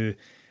arrive to,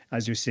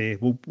 as you say,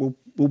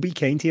 we'll be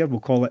kind here, we'll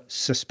call it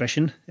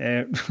suspicion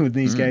when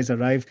these guys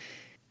arrive.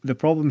 The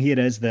problem here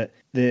is that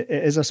it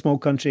is a small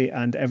country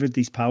and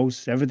everybody's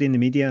pals. Everybody in the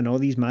media and all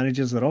these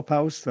managers, they're all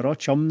pals. They're all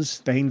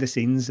chums behind the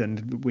scenes.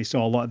 And we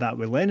saw a lot of that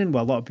with Lennon,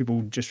 with a lot of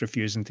people just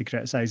refusing to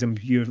criticise him.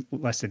 You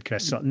listed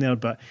Chris Sutton there,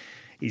 but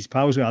he's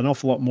pals with an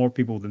awful lot more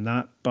people than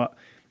that. But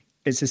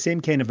it's the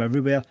same kind of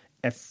everywhere.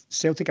 If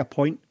Celtic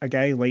appoint a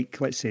guy like,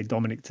 let's say,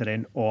 Dominic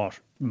Tarrant or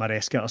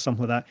Maresca or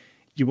something like that,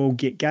 you will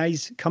get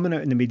guys coming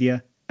out in the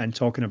media and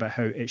talking about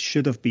how it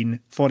should have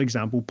been, for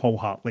example, Paul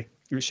Hartley.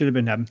 It should have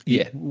been him.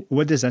 Yeah.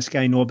 What does this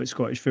guy know about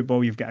Scottish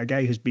football? You've got a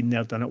guy who's been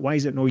there, done it. Why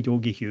is it no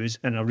Yogi Hughes?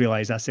 And I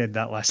realise I said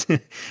that last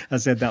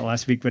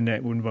week when I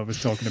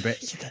was talking about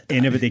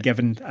anybody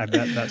given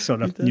that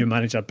sort of new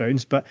manager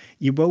bounce. But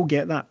you will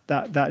get that.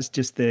 That's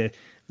just the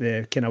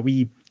kind of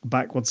wee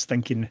backwards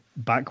thinking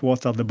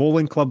backwater, the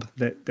bowling club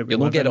that we You'll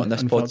not get it on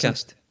this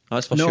podcast.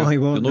 That's for sure.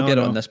 You'll not get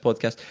it on this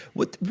podcast.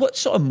 What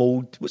sort of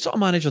mould, what sort of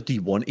manager do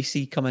you want to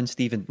see come in,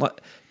 Stephen?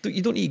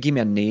 You don't need to give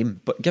me a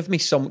name, but give me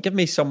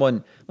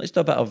someone. Let's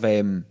do a bit of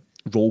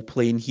role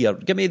playing here.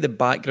 Give me the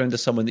background of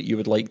someone that you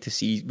would like to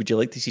see. Would you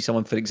like to see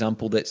someone, for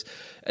example, is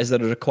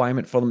there a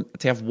requirement for them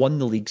to have won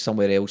the league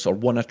somewhere else or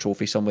won a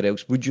trophy somewhere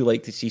else? Would you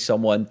like to see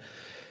someone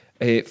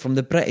from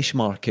the British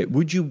market?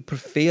 Would you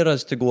prefer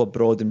us to go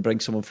abroad and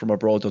bring someone from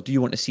abroad, or do you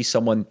want to see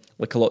someone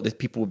like a lot of the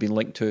people have been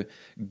linked to,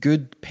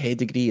 good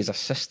pedigree as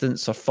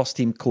assistants or first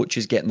team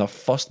coaches getting their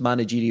first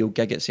managerial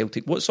gig at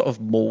Celtic? What sort of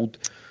mould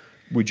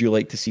would you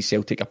like to see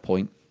Celtic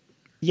appoint?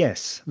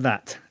 Yes,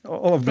 that.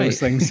 All of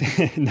those things.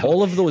 No.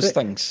 All of those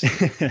things.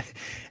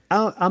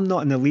 I'm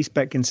not in the least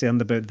bit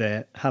concerned about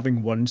the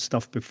having won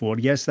stuff before.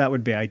 Yes, that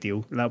would be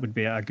ideal. That would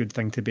be a good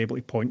thing to be able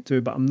to point to,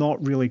 but I'm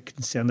not really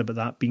concerned about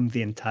that being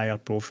the entire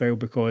profile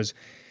because,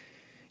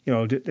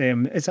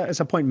 it's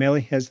a point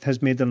Melly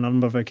has made on a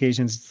number of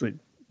occasions. Like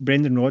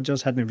Brendan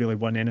Rodgers hadn't really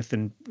won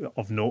anything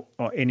of note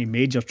or any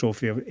major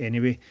trophy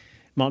anyway.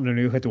 Martin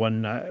O'Neill had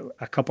won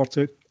a cup or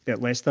two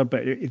at Leicester,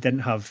 but he didn't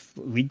have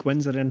league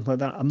wins or anything like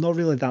that. I'm not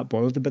really that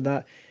bothered about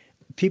that.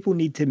 People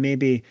need to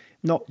maybe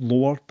not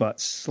lower but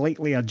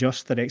slightly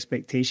adjust their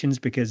expectations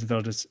because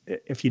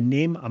if you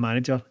name a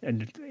manager,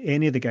 and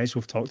any of the guys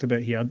we've talked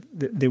about here,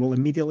 they will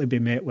immediately be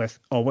met with,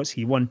 oh, what's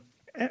he won?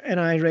 And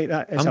I write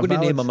that as I'm going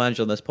to name a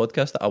manager on this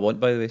podcast that I want,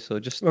 by the way, so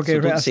just okay,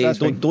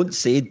 don't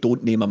say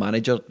don't name a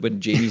manager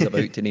when Jamie's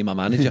about to name a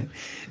manager.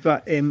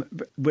 But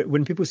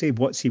when people say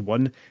what's he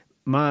won,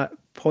 my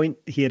point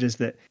here is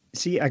that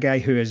see a guy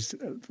who has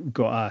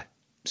got a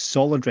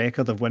solid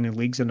record of winning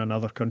leagues in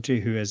another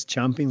country, who has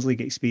Champions League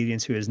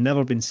experience, who has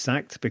never been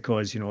sacked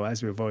because,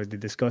 as we've already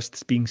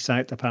discussed, being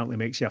sacked apparently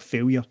makes you a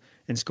failure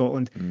in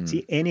Scotland.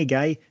 See, any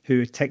guy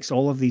who ticks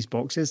all of these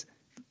boxes,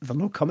 they're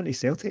not coming to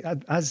Celtic.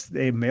 As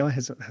Mela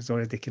has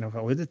already kind of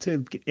alluded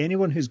to,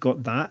 anyone who's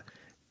got that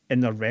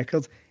in their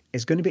record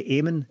is going to be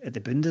aiming at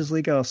the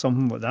Bundesliga or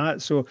something like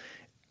that. So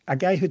a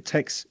guy who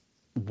ticks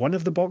one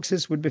of the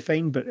boxes would be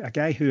fine, but a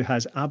guy who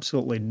has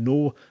absolutely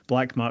no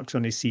black marks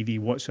on his CV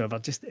whatsoever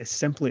just is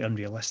simply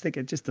unrealistic.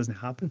 It just doesn't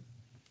happen.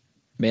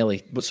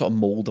 Melly, what sort of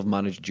mould of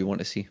manager do you want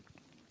to see?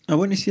 I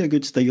want to see a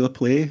good style of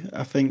play.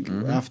 I think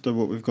after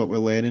what we've got with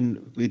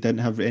Lennon, we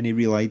didn't have any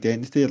real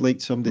identity. I'd like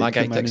somebody my to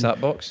guy come ticks in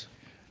that box.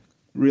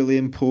 Really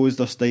impose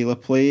their style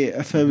of play.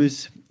 If I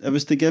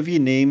was to give you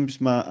names,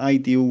 my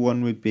ideal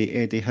one would be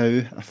Eddie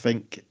Howe. I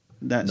think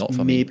that's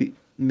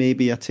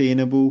maybe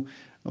attainable.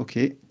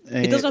 Okay.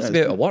 It doesn't have to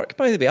be out of work,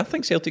 by the way. I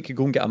think Celtic could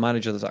go and get a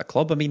manager that's at a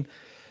club. I mean,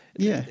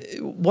 yeah.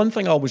 One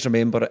thing I always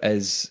remember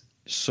is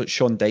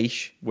Sean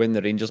Dyche, when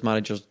the Rangers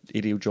manager's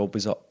aerial job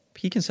was up,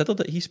 he considered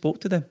it. He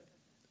spoke to them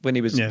when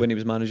he was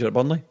manager at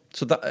Burnley.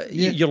 So that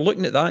you're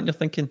looking at that and you're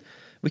thinking,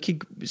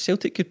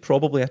 Celtic could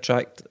probably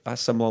attract a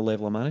similar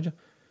level of manager.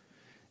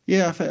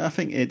 Yeah, I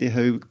think Eddie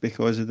Howe,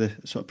 because of the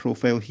sort of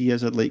profile he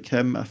has, I'd like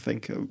him. I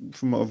think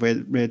from what I've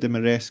read of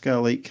Maresca, I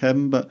like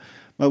him. But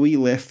my wee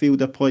left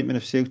field appointment,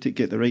 if Celtic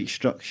get the right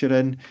structure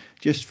in,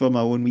 just for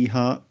my own wee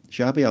heart,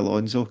 Xabi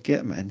Alonso,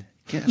 get him in.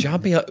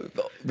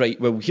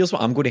 Right, well, here's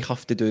what I'm going to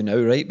have to do now,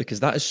 right? Because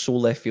that is so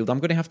left field. I'm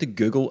going to have to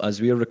Google,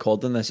 as we're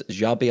recording this,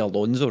 Xabi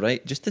Alonso,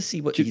 right? Just to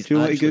see what he's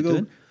actually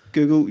doing.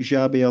 Google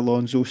Xabi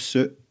Alonso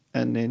suit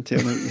and then tell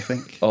me what you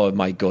think. Oh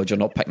my God, you're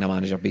not picking a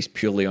manager based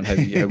purely on how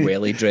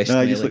well he dressed.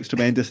 No, he just looks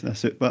tremendous in a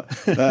suit. But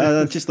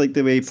I just like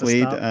the way he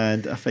played,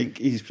 and I think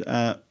he's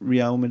at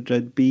Real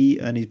Madrid B,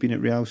 and he's been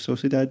at Real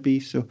Sociedad B.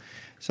 So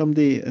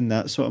somebody in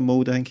that sort of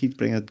mould, I think he'd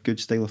bring a good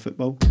style of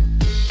football.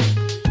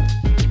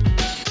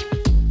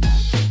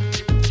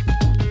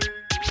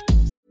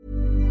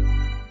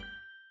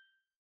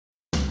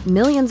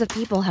 Millions of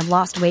people have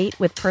lost weight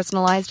with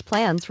personalized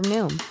plans from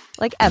Noom.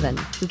 Like Evan,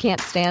 who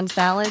can't stand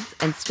salads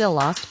and still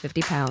lost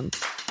 50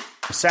 pounds.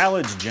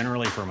 Salads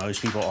generally for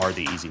most people are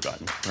the easy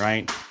button,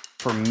 right?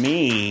 For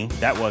me,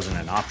 that wasn't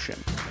an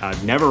option. I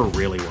never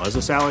really was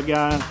a salad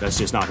guy. That's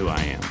just not who I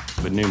am.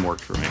 But Noom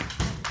worked for me.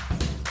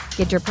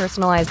 Get your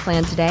personalized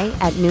plan today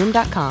at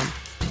Noom.com.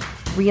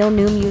 Real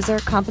Noom user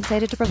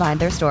compensated to provide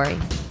their story.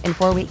 In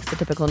 4 weeks, the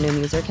typical Noom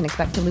user can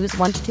expect to lose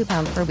 1 to 2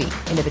 pounds per week.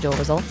 Individual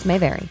results may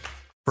vary.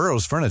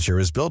 Burrow's furniture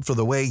is built for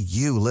the way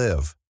you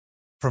live.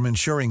 From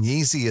ensuring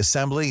easy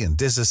assembly and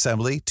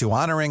disassembly to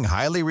honoring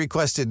highly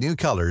requested new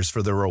colors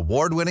for their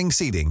award-winning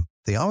seating,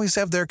 they always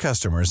have their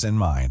customers in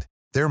mind.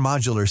 Their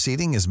modular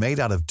seating is made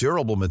out of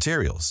durable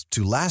materials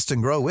to last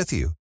and grow with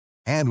you.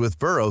 And with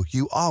Burrow,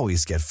 you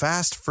always get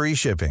fast, free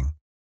shipping.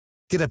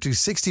 Get up to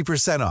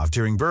 60% off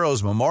during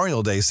Burrow's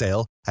Memorial Day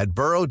sale at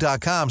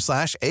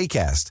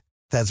burrow.com/ACAST.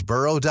 That's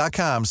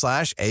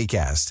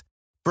burrow.com/ACAST.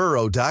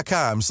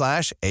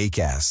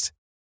 burrow.com/ACAST.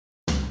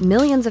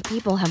 Millions of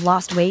people have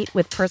lost weight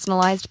with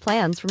personalized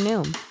plans from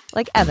Noom.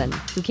 Like Evan,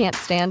 who can't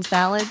stand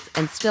salads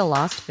and still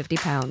lost 50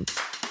 pounds.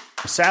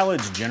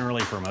 Salads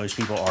generally for most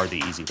people are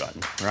the easy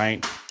button,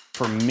 right?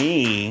 For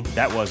me,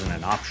 that wasn't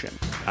an option.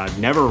 I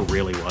never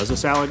really was a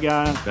salad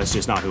guy. That's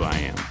just not who I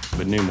am.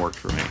 But Noom worked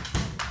for me.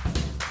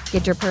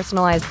 Get your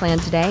personalized plan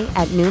today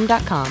at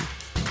Noom.com.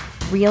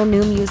 Real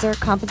Noom user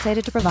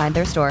compensated to provide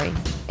their story.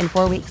 In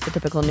 4 weeks, the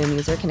typical Noom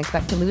user can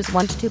expect to lose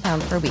 1 to 2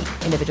 pounds per week.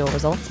 Individual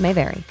results may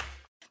vary.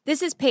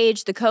 This is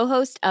Paige, the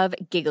co-host of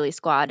Giggly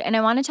Squad, and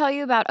I want to tell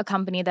you about a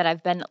company that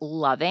I've been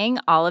loving,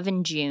 Olive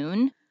 &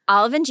 June.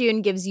 Olive &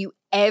 June gives you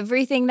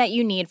everything that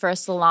you need for a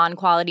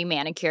salon-quality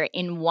manicure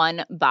in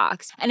one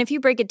box. And if you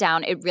break it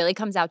down, it really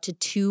comes out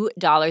to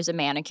 $2 a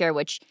manicure,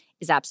 which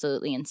is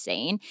absolutely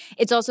insane.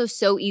 It's also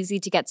so easy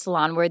to get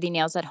salon-worthy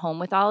nails at home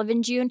with Olive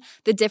 & June.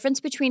 The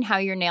difference between how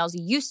your nails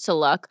used to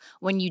look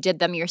when you did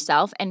them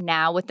yourself and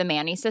now with the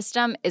Mani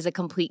system is a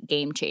complete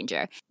game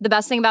changer. The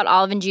best thing about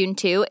Olive & June,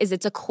 too, is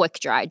it's a quick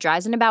dry.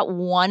 Dries in about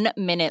 1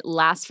 minute,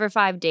 lasts for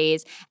 5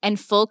 days, and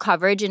full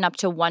coverage in up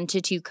to 1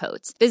 to 2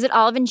 coats. Visit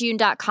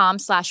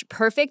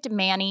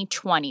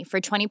oliveandjune.com/perfectmani20 for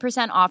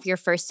 20% off your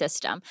first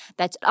system.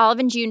 That's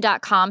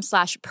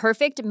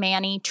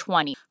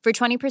oliveandjune.com/perfectmani20 for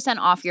 20%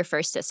 off your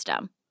first system.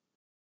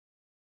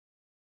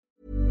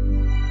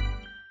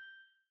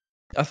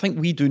 I think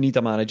we do need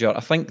a manager. I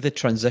think the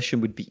transition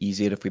would be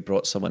easier if we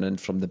brought someone in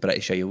from the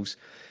British Isles.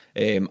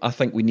 I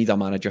think we need a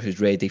manager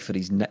who's ready for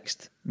his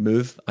next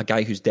move, a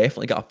guy who's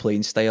definitely got a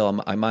playing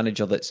style, a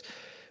manager that's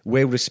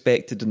well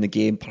respected in the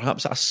game,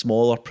 perhaps at a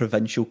smaller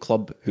provincial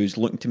club who's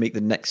looking to make the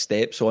next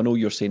step. So I know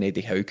you're saying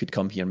Eddie Howe could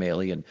come here,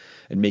 Melly, and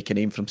make a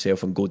name for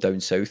himself and go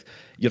down south.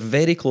 You're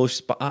very close,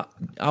 but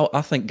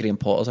I think Graham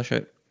Potter's a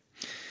shout.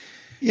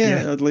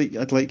 Yeah,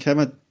 I'd like him.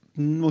 I'm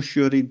not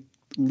sure he'd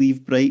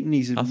leave Brighton.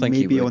 He's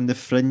maybe on the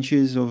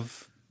fringes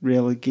of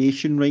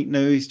relegation right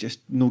now. He's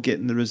just not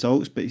getting the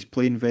results, but he's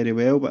playing very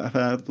well. But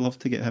I'd love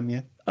to get him,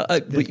 yeah.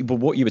 But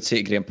what you would say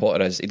to Graham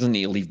Potter is he doesn't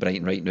need to leave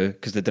Brighton right now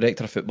because the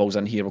director of football's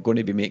in here. We're going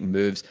to be making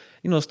moves.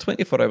 You know, there's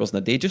 24 hours in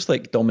a day. Just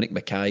like Dominic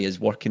Mackay is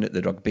working at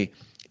the rugby,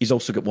 he's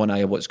also got one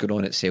eye on what's going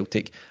on at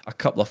Celtic. A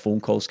couple of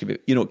phone calls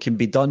can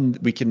be done.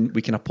 We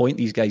can appoint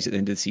these guys at the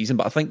end of the season.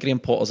 But I think Graham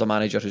Potter's a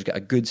manager who's got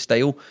a good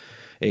style.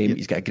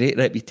 He's got a great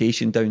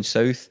reputation down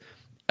south.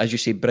 As you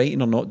say,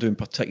 Brighton are not doing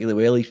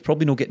particularly well. He's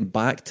probably not getting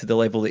back to the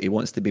level that he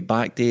wants to be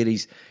back there.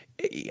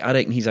 I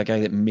reckon he's a guy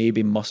that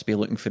maybe must be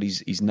looking for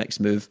his next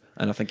move,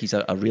 and I think he's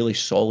a really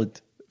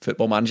solid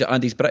football manager.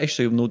 And he's British,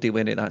 so he'll no day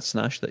when at that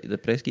snash that the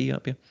press gave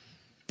up here.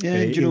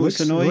 Yeah, do you know what's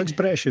annoying? He looks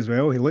British as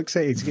well. He looks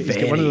like he's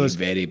got one of those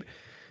very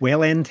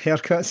well-end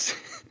haircuts.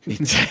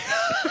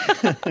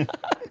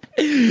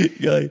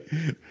 Yeah.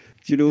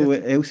 Do you know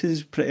what else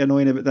is pretty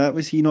annoying about that?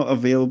 Was he not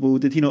available?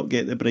 Did he not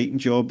get the Brighton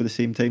job at the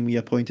same time we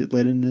appointed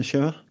Lennon in the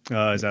shower?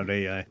 Oh, is that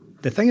right? Yeah.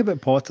 The thing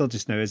about Potter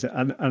just now is that,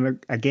 and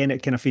again,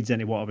 it kind of feeds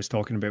into what I was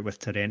talking about with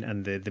Tarrant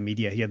and the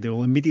media here. They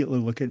will immediately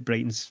look at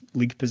Brighton's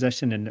league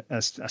position and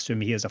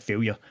assume he is a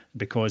failure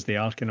because they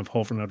are kind of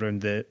hovering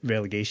around the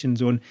relegation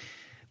zone.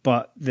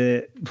 But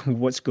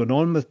what's going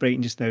on with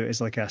Brighton just now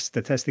is like a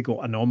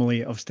statistical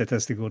anomaly of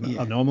statistical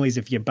anomalies.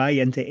 If you buy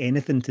into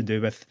anything to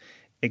do with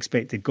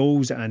expected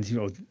goals and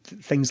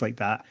things like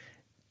that,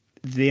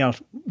 they are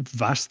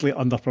vastly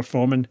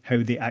underperforming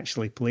how they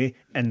actually play,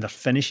 and their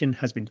finishing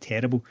has been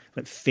terrible,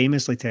 like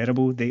famously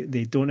terrible.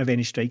 They don't have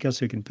any strikers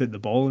who can put the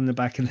ball in the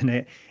back of the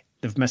net.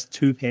 They've missed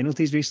 2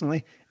 penalties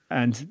recently,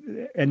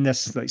 and in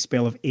this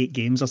spell of 8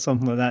 games or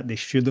something like that, they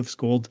should have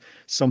scored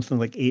something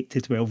like 8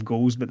 to 12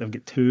 goals, but they've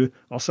got 2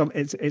 or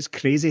something. It's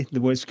crazy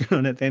what's going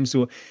on at them.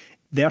 So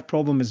their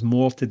problem is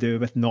more to do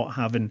with not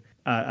having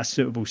a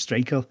suitable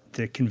striker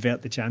to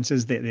convert the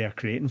chances that they are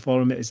creating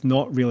for him. It's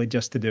not really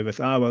just to do with,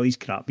 well, he's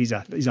crap, he's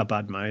a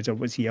bad manager,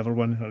 was he ever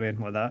won, or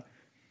anything like that.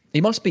 He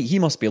must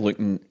be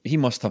looking. He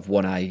must have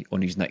one eye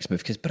on his next move,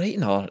 because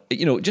Brighton are,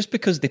 just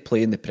because they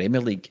play in the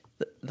Premier League,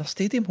 their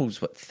stadium holds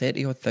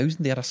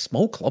 30,000. They're a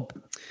small club.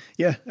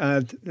 Yeah,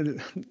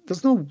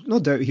 there's no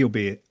doubt he'll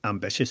be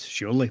ambitious,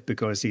 surely,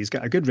 because he's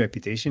got a good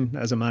reputation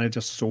as a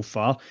manager so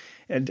far.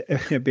 And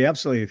it'd be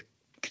absolutely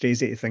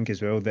crazy to think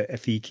as well that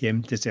if he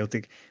came to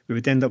Celtic, we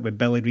would end up with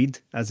Billy Reid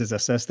as his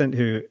assistant,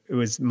 who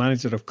was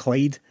manager of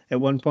Clyde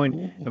at one point.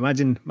 Ooh.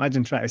 Imagine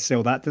trying to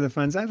sell that to the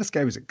fans. This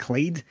guy was at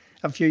Clyde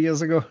a few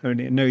years ago,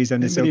 and now he's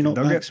in the Celtic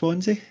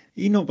Nugget.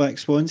 He knocked back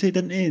Swansea,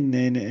 didn't he? And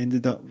then it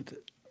ended up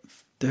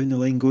down the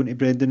line going to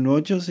Brendan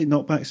Rodgers. He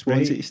knocked back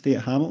Swansea to stay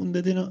at Hamilton,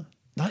 did he not?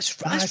 That's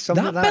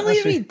that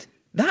Billy Reid.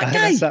 That guy.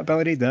 That's that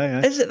Billy Reid,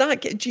 yeah. Is it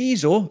that guy?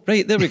 Jeez,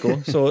 right, there we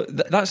go. So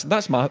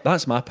that's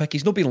my pick.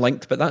 He's not been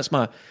linked, but that's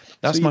my.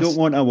 So you don't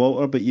want a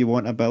Walter, but you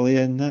want a Billy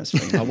in. That's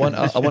fine. I want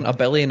a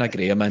Billy and a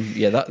Graham in.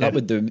 Yeah, that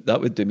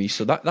would do me.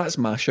 So that's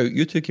my shout.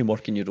 You two can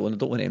work on your own. I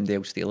don't want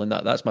MDL stealing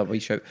that. That's my wee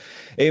shout.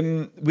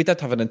 We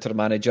did have an interim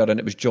manager, and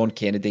it was John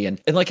Kennedy, and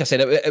like I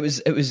said,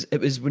 it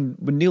was when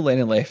Neil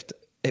Lennon left.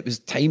 It was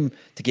time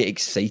to get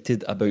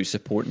excited about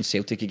supporting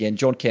Celtic again.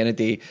 John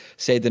Kennedy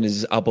said in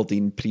his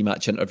Aberdeen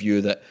pre-match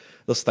interview that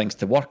there's things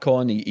to work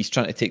on. He's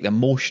trying to take the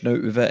emotion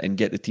out of it and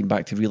get the team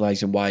back to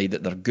realising why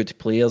that they're good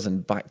players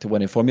and back to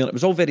winning formula. It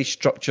was all very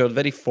structured,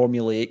 very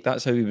formulaic.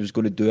 That's how he was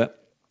going to do it.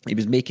 He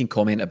was making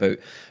comment about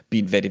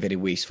being very, very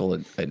wasteful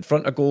in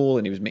front of goal,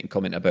 and he was making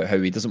comment about how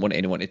he doesn't want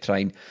anyone to try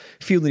and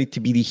feel the need to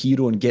be the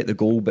hero and get the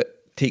goal, but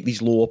take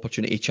these low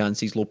opportunity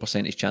chances, low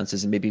percentage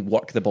chances, and maybe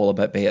work the ball a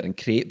bit better and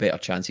create better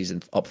chances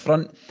up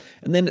front.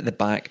 And then at the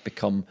back,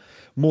 become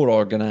more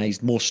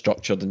organised, more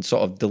structured, and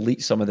sort of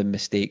delete some of the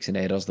mistakes and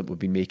errors that we've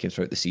been making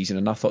throughout the season.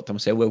 And I thought to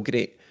myself, well,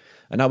 great.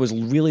 And I was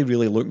really,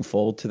 really looking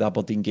forward to the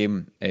Aberdeen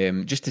game,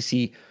 just to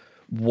see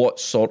what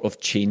sort of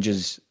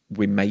changes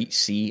we might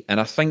see.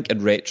 And I think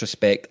in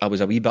retrospect, I was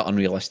a wee bit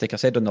unrealistic. I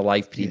said on the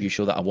live preview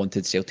show that I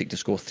wanted Celtic to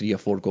score 3 or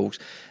 4 goals.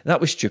 And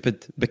that was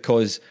stupid,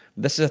 because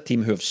this is a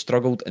team who have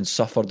struggled and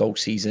suffered all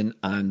season,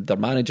 and their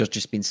manager's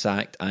just been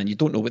sacked, and you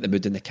don't know what the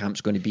mood in the camp's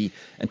going to be.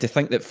 And to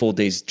think that 4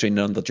 days training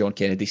under John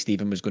Kennedy,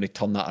 Stephen was going to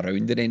turn that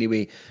around in any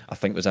way, I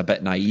think was a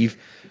bit naive.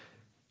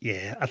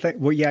 Yeah, I think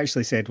what you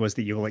actually said was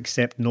that you will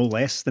accept no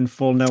less than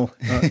 4-0.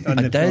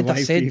 I did.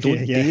 I said,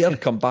 don't dare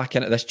come back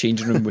into this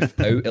changing room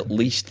without at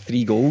least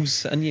 3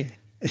 goals. And you,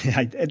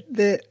 I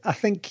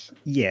think,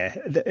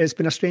 it's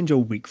been a strange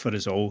old week for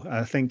us all.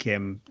 I think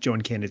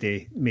John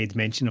Kennedy made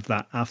mention of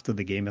that after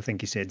the game. I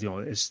think he said,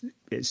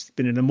 it's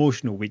been an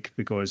emotional week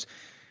because,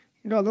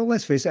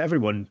 let's face it,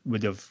 everyone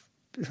would have.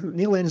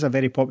 Neil Lennon's a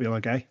very popular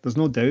guy. There's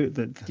no doubt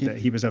that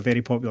he was a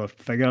very popular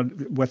figure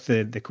with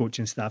the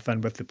coaching staff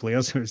and with the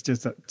players. It was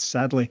just that,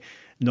 sadly,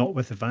 not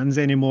with the fans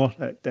anymore.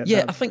 I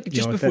think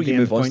just before you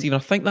move on, Stephen,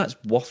 I think that's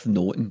worth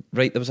noting.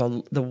 Right,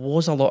 there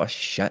was a lot of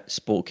shit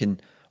spoken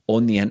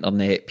on the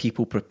internet,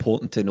 people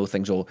purporting to know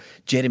things.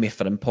 Jeremy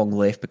Frimpong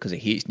left because he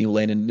hates Neil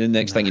Lennon. And the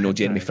next thing you know,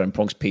 Jeremy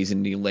Frimpong's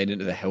praising Neil Lennon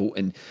to the hilt,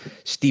 and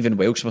Stephen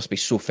Welsh must be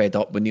so fed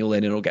up when Neil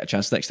Lennon will get a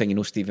chance. Next thing you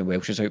know, Stephen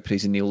Welsh is out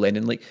praising Neil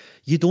Lennon. Like,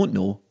 you don't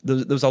know.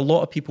 There's a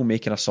lot of people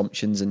making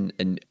assumptions and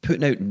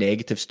putting out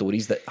negative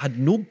stories that had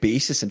no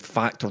basis in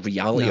fact or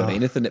reality or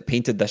anything, that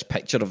painted this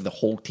picture of the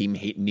whole team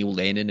hating Neil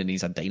Lennon and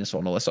he's a dinosaur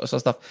and all this sort of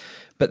stuff.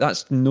 But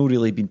that's not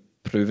really been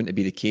proven to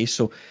be the case.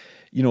 So,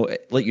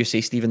 like you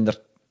say, Stephen,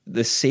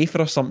 the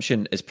safer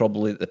assumption is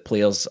probably that the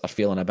players are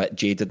feeling a bit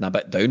jaded and a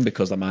bit down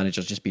because the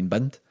manager's just been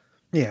binned.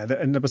 Yeah,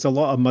 and there was a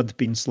lot of mud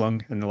being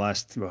slung in the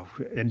last,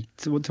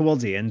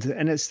 towards the end,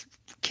 and it's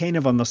kind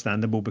of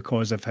understandable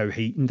because of how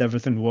heightened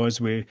everything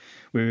was.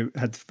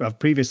 I've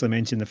previously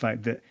mentioned the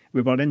fact that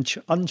we were in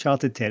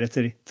uncharted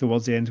territory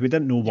towards the end. We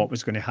didn't know what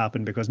was going to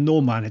happen because no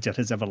manager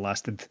has ever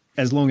lasted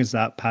as long as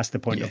that past the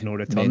point of no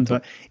return. Mental.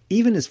 But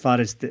even as far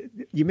as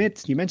you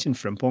mentioned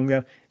Frimpong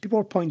there, people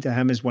were pointing to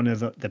him as one of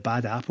the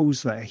bad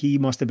apples, that he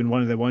must have been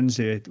one of the ones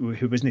who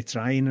wasn't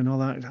trying and all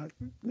that.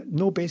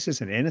 No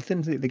basis in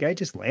anything. The guy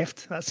just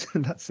left. That's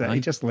it. He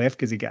just left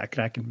because he got a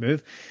cracking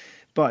move.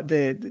 But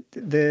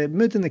the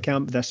mood in the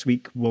camp this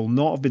week will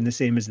not have been the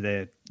same as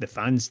the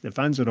fans. The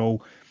fans are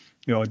all,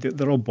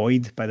 they're all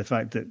buoyed by the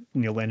fact that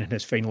Neil Lennon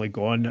has finally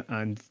gone,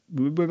 and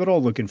we were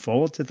all looking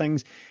forward to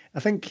things.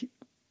 I think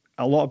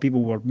a lot of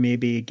people were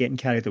maybe getting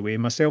carried away,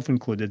 myself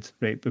included,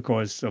 right,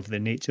 because of the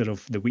nature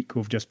of the week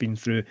we've just been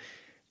through.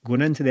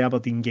 Going into the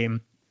Aberdeen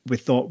game, we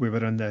thought we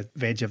were on the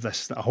verge of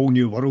a whole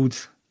new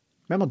world.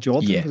 Remember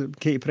Jordan? Yeah.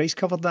 Katie Price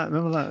covered that.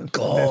 Remember that?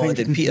 God,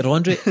 and Peter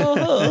Andre.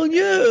 Oh,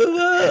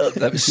 no.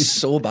 That was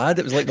so bad.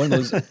 It was like one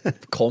of those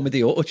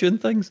comedy auto-tune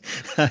things.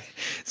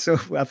 So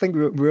I think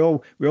we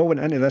all went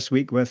into this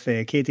week with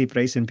Katie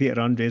Price and Peter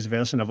Andre's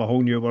version of A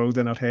Whole New World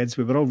in our heads.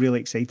 We were all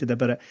really excited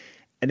about it.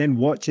 And then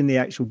watching the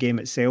actual game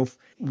itself,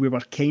 we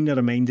were kind of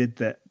reminded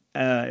that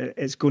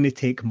it's going to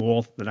take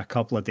more than a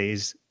couple of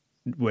days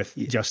with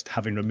just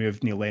having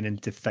removed Neil Lennon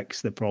to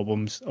fix the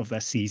problems of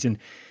this season.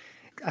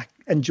 I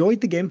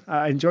enjoyed the game.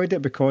 I enjoyed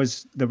it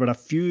because there were a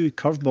few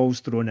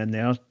curveballs thrown in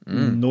there,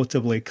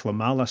 notably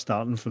Klimala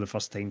starting for the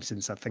first time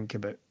since I think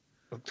about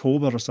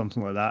October or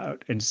something like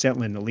that, and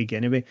certainly in the league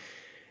anyway.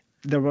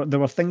 There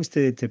were things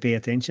to pay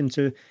attention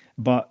to,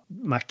 but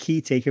my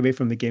key takeaway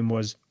from the game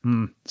was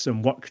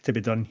some work to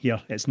be done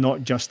here. It's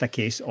not just a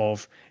case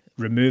of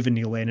removing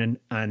Neil Lennon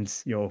and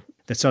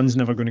the sun's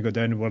never going to go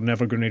down, we're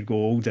never going to go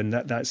old, and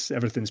that's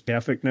everything's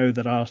perfect now.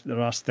 There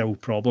are still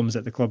problems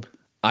at the club.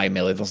 Aye,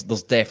 Melly, there's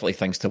definitely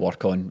things to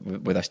work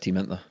on with this team,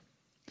 isn't there?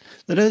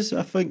 There is.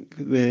 I think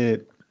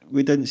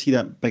we didn't see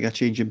that big a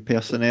change in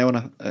personnel,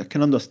 and I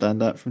can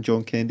understand that from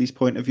John Kennedy's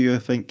point of view. I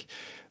think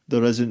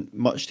there isn't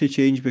much to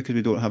change because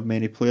we don't have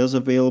many players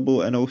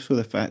available, and also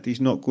the fact he's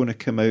not going to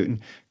come out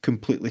and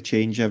completely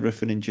change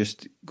everything and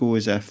just go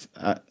as if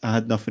I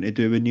had nothing to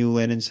do with Neil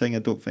Lennon's thing. I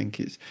don't think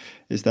it's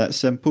that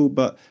simple,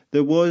 but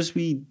there was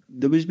wee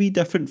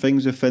different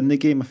things within the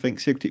game. I think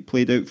Celtic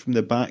played out from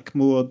the back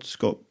more.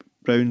 Scott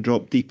Brown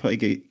dropped deeper to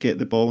get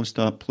the ball and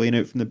start playing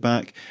out from the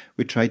back.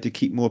 We tried to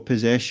keep more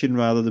possession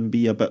rather than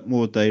be a bit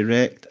more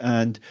direct,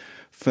 and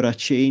for a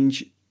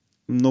change,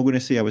 I'm not going to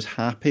say I was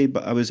happy,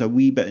 but I was a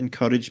wee bit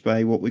encouraged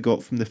by what we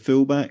got from the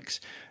fullbacks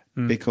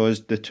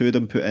because the two of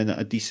them put in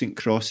a decent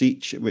cross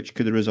each, which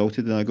could have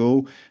resulted in a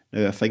goal.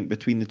 Now, I think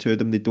between the two of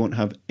them, they don't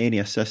have any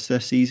assists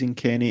this season,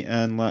 Kenny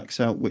and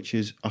Laxalt, which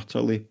is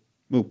utterly,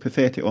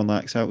 pathetic on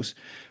Laxalt's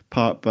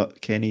part,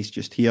 but Kenny's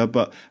just here.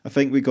 But I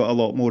think we got a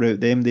lot more out of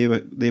them. They were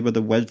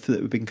the width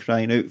that we've been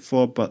crying out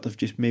for, but they've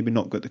just maybe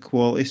not got the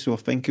quality. So I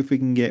think if we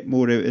can get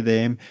more out of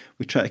them,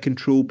 we try to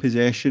control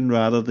possession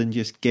rather than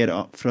just get it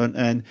up front.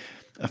 And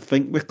I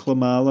think with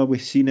Klimala,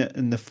 we've seen it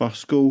in the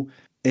first goal.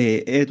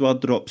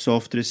 Edouard drops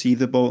off to receive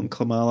the ball and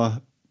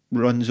Klimala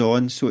runs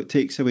on, so it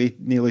takes away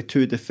nearly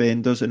two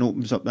defenders and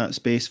opens up that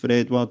space for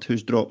Edouard,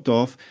 who's dropped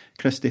off.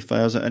 Christie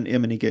fires it into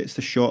him and he gets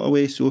the shot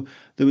away. So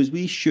there was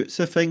wee shoots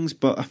of things,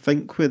 but I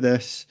think with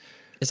this...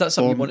 Is that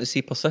something you want to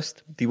see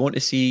persist? Do you want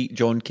to see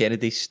John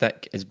Kennedy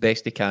stick as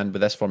best he can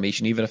with this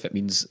formation, even if it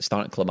means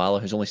starting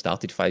Klimala, who's only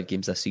started 5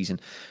 games this season?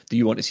 Do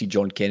you want to see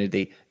John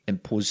Kennedy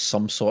impose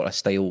some sort of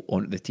style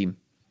onto the team?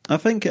 I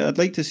think I'd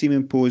like to see him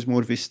impose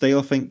more of his style.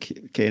 I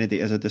think Kennedy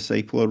is a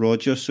disciple of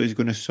Rodgers, so he's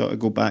going to sort of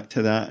go back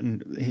to that,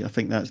 and I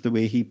think that's the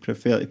way he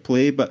prefer to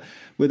play. But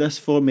with this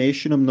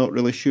formation, I'm not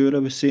really sure. I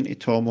was saying to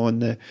Tom on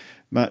the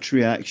match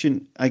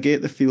reaction, I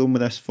get the feeling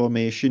with this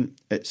formation,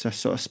 it's a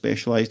sort of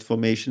specialised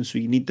formation, so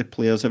you need the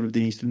players,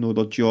 everybody needs to know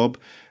their job.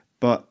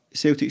 But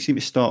Celtic seem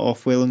to start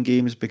off well in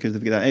games because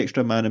they've got that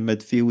extra man in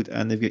midfield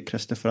and they've got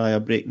Christopher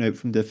Ajer breaking out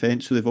from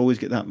defence, so they've always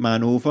got that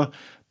man over.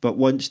 But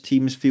once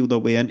teams feel their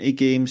way into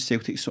games,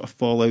 Celtic sort of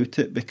fall out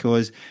it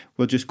because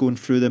we're just going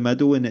through the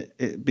middle and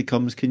it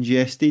becomes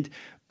congested.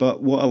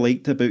 But what I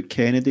liked about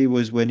Kennedy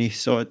was when he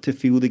started to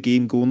feel the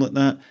game going like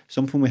that,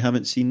 something we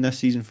haven't seen this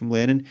season from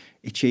Lennon,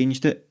 he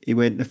changed it. He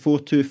went the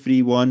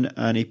 4-2-3-1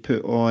 and he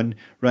put on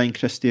Ryan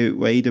Christie out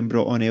wide and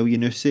brought on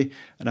Elyounoussi.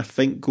 And I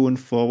think going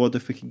forward,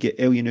 if we can get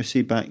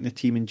Elyounoussi back in the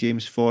team and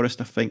James Forrest,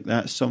 I think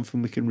that's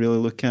something we can really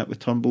look at with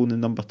Turnbull in the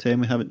number 10.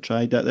 We haven't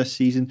tried that this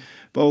season.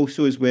 But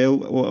also as well,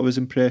 what I was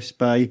impressed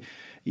by,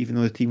 even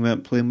though the team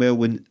weren't playing well,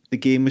 when the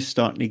game was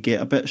starting to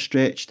get a bit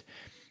stretched,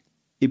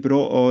 he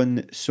brought on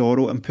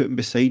Sorrell and put him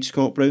beside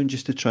Scott Brown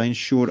just to try and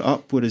shore it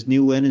up, whereas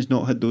Neil Lennon's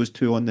not had those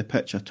two on the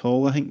pitch at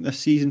all, I think, this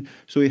season.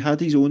 So he had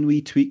his own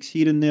wee tweaks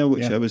here and there,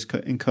 which I was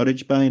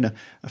encouraged by. And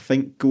I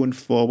think going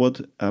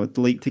forward, I would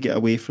like to get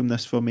away from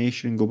this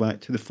formation and go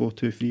back to the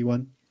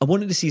 4-2-3-1. I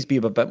wanted to see us be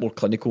a bit more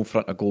clinical in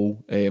front of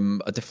goal.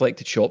 A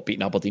deflected shot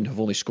beating Aberdeen,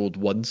 who've only scored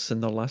once in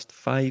their last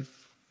 5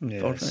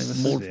 or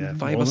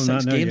 5 or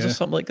 6 games or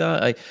something like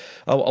that.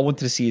 I wanted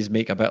to see us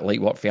make a bit of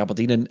light work for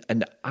Aberdeen,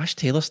 and Ash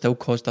Taylor still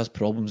caused us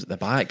problems at the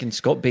back, and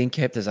Scott Bain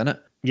kept us in it.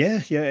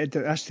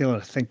 Ash Taylor,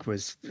 I think,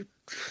 was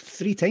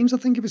 3 times. I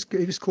think he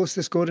was close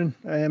to scoring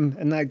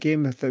in that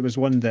game. There was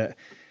one that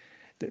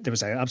there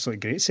was an absolutely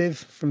great save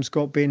from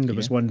Scott Bain. There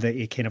was one that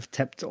he kind of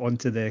tipped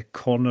onto the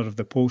corner of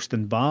the post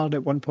and barred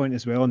at one point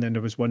as well, and then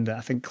there was one that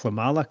I think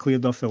Klimala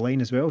cleared off the line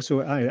as well.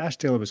 So Ash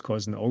Taylor was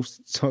causing all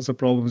sorts of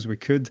problems. We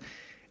could,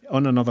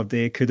 on another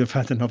day, could have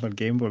had another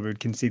game where we'd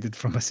conceded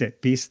from a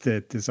set piece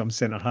to some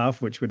centre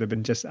half, which would have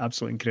been just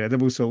absolutely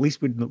incredible. So at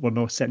least we're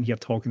not sitting here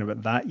talking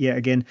about that yet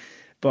again.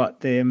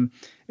 But in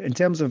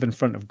terms of in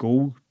front of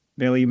goal,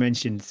 Melly, you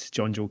mentioned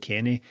John Joe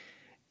Kenny.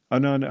 I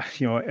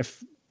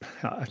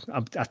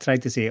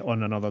tried to say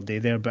on another day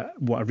there, but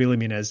what I really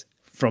mean is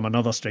from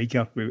another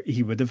striker,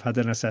 he would have had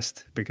an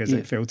assist because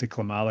it fell to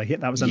Klimala.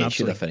 That was an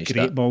absolutely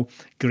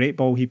great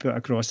ball he put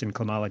across, and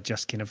Klimala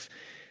just kind of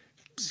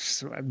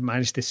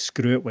managed to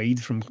screw it wide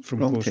from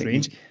close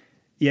range.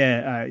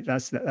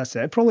 That's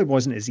it. It probably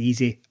wasn't as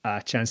easy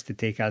a chance to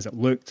take as it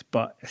looked,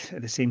 but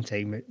at the same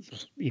time,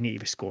 you need to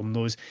be scoring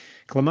those.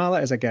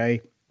 Klimala is a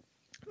guy,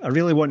 I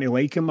really want to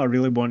like him. I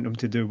really want him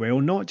to do well,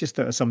 not just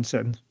out of some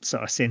sort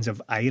of sense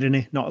of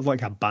irony, not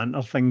like a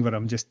banter thing where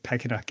I'm just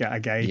picking a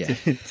guy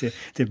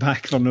to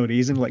back for no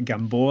reason, like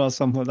Gamboa or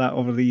something like that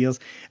over the years.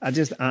 I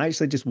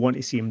actually just want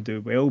to see him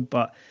do well,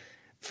 but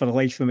for the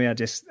life of me,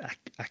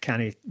 I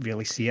can't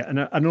really see it.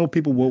 And I know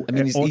people will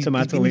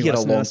automatically he's been here a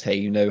long this.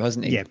 time now,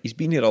 hasn't he? Yeah. He's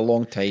been here a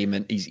long time,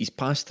 and he's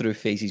passed through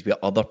phases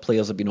where other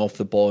players have been off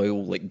the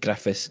boil, like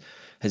Griffiths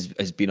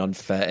has been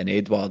unfit, and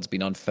Edouard's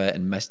been unfit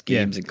and missed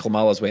games, and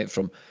Klimala's went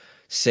from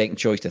second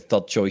choice to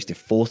third choice to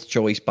fourth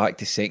choice back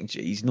to second.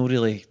 He's not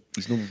really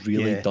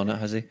done it,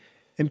 has he?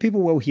 And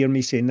people will hear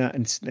me saying that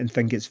and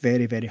think it's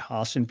very, very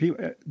harsh. And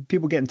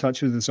people get in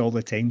touch with us all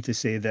the time to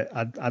say that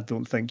I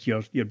don't think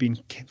you're being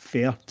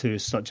fair to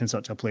such and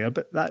such a player.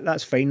 But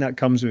that's fine. That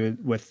comes with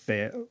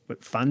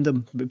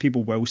fandom. But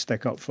people will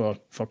stick up for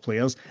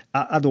players.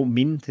 I don't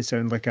mean to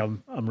sound like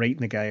I'm writing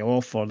the guy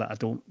off or that I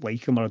don't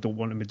like him or I don't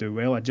want him to do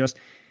well. But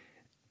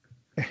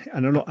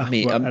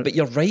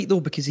you're right though,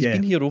 because he's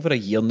been here over a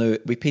year now.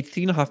 We paid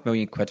 £3.5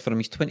 million for him.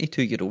 He's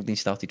 22-year-old and he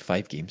started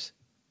 5 games.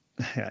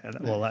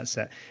 Well, that's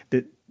it.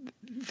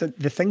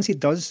 The things he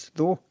does,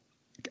 though,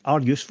 are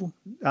useful.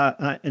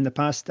 In the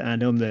past,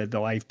 and on the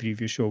live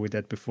preview show we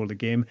did before the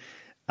game,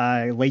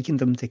 I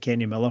likened him to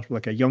Kenny Miller,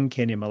 like a young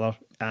Kenny Miller.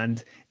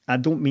 And I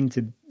don't mean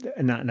to,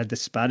 in a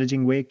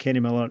disparaging way.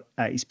 Kenny Miller,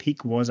 at his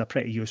peak, was a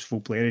pretty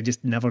useful player. He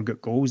just never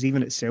got goals.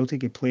 Even at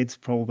Celtic, he played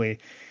probably...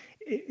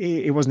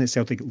 He wasn't at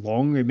Celtic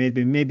long. He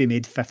maybe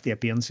made 50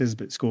 appearances,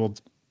 but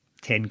scored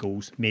 10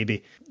 goals,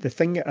 maybe. The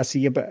thing that I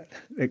see about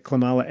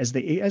Klimala is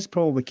that he is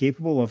probably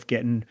capable of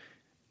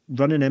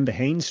running in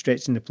behind,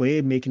 stretching the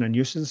play, making a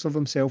nuisance of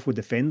himself with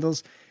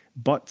defenders.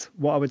 But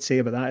what I would say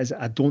about that is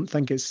I don't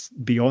think it's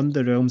beyond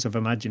the realms of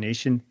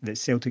imagination that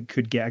Celtic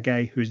could get a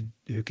guy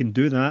who can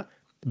do that,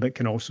 but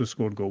can also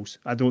score goals.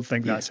 I don't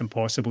think that's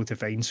impossible to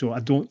find. So I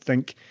don't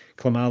think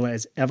Klimala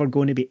is ever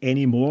going to be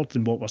any more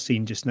than what we're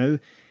seeing just now.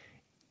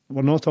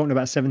 We're not talking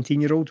about a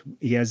 17-year-old.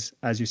 He is,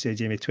 as you said,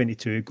 Jamie,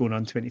 22, going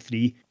on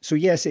 23. So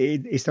yes,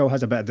 he still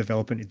has a bit of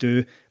development to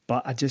do,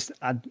 but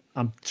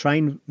I'm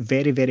trying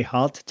very, very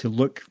hard to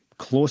look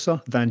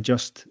closer than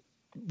just,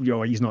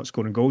 he's not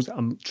scoring goals.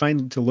 I'm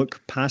trying to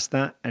look past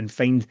that and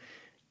find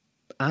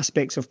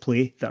aspects of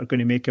play that are going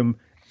to make him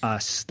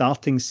a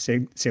starting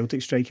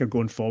Celtic striker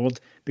going forward,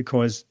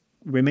 because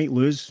we might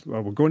lose,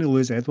 or we're going to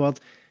lose Edouard.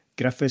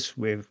 Griffiths,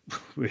 we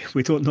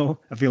don't know.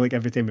 I feel like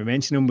every time we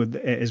mention him,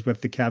 it is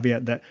with the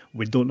caveat that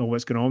we don't know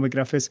what's going on with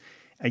Griffiths.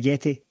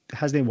 Ajeti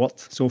hasn't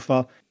worked so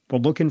far. We're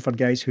looking for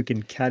guys who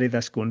can carry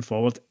this going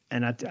forward,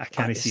 and I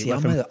can't see it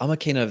with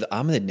him.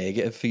 I'm the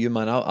negative for you,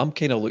 man. I'm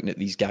kind of looking at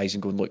these guys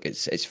and going, look,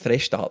 it's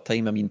fresh start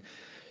time. I mean,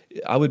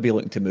 I would be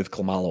looking to move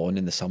Klimala on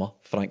in the summer,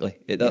 frankly.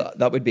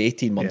 That would be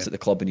 18 months at the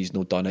club and he's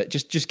not done it.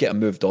 Just get him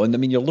moved on. I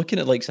mean, you're looking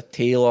at likes of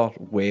Taylor,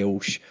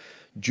 Welsh,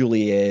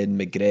 Julian,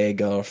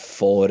 McGregor,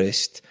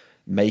 Forrest,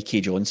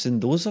 Mikey Johnson.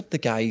 Those are the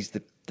guys,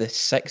 the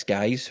 6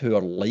 guys who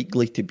are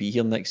likely to be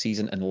here next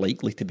season and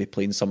likely to be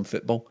playing some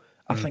football.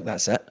 I think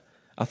that's it.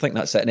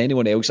 And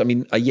anyone else, I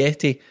mean,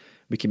 Ajeti,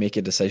 we can make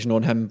a decision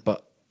on him,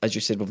 but as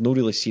you said, we've not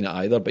really seen it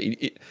either. But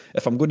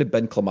if I'm going to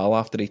bin Klimala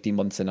after 18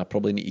 months, then I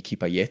probably need to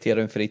keep Ajeti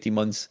around for 18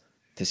 months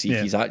to see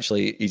if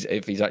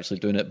he's actually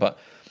doing it. But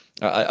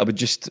I would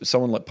just,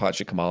 someone like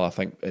Patrick Klimala, I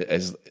think,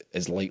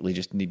 is likely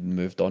just needing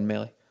moved on,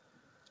 Melly.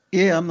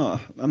 Yeah, I'm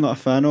not a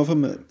fan of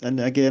him, and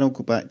again I'll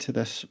go back to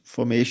this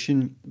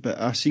formation. But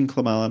I seen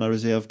Klimala in a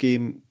reserve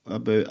game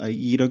about a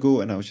year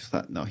ago, and I was just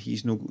like, no,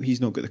 he's not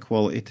got the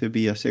quality to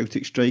be a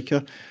Celtic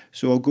striker.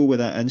 So I'll go with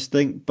that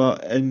instinct.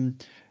 But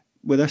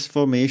with this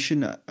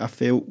formation, I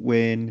felt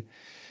when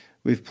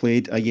we've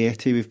played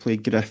Ajeti, we've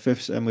played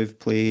Griffiths, and we've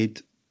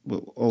played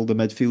all the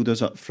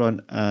midfielders up front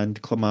and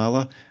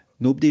Klimala,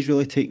 nobody's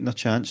really taken their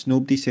chance.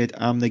 Nobody said,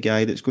 I'm the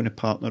guy that's going to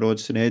partner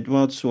Odsonne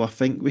Edouard. So I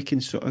think we can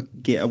sort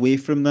of get away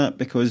from that,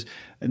 because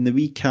in the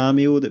wee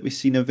cameo that we've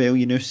seen of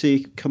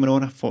Elyounoussi coming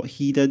on, I thought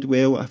he did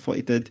well. I thought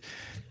he did.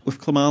 With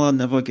Klimala, I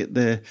never get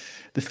the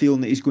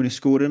feeling that he's going to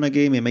score in a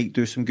game. He might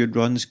do some good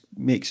runs,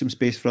 make some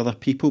space for other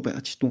people, but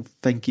I just don't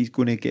think he's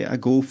going to get a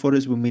goal for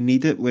us when we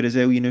need it. Whereas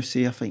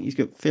Elyounoussi, I think he's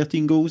got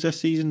 13 goals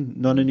this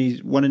season, one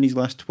in his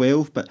last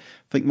 12, but I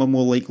think we're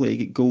more likely to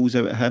get goals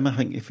out of him. I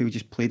think if we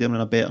just played him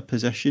in a better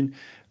position,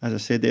 as I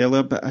said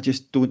earlier, but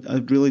I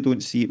really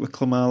don't see it with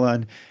Klimala.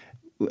 And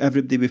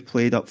everybody we've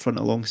played up front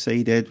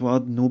alongside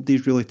Edouard,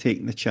 nobody's really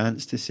taken the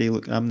chance to say,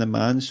 look, I'm the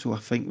man. So I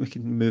think we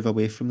can move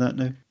away from that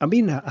now. I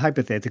mean,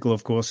 hypothetical,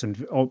 of course,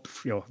 and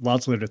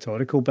largely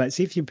rhetorical, but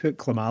see if you put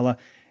Klimala,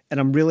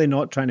 and I'm really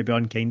not trying to be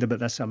unkind about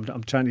this, I'm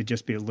trying to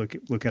just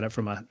look at it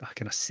from a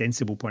kind of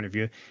sensible point of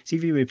view. See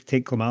if you would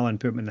take Klimala and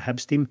put him in the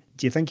Hibs team,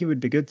 do you think he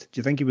would be good? Do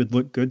you think he would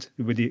look good?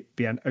 Would he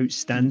be an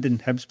outstanding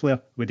Hibs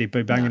player? Would he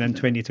be banging in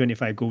 20,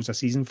 25 goals a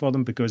season for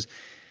them? Because,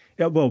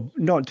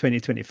 not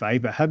 20,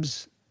 25, but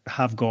Hibs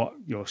have got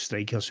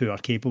strikers who are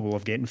capable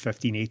of getting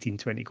 15, 18,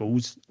 20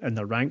 goals in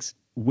their ranks.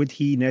 Would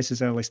he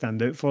necessarily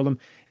stand out for them?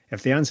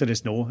 If the answer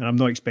is no, and I'm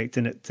not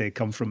expecting it to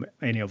come from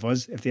any of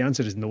us, if the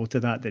answer is no to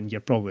that, then you're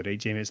probably right,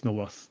 Jamie. It's not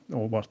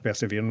worth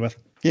persevering with.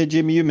 Yeah,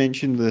 Jamie, you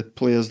mentioned the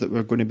players that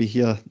were going to be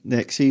here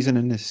next season,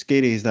 and as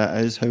scary as that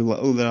is, how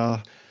little there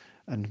are,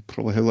 and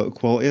probably how little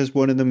quality is.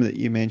 One of them that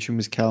you mentioned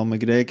was Cal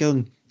McGregor,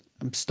 and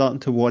I'm starting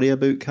to worry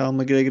about Cal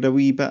McGregor a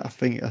wee bit. I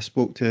think I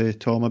spoke to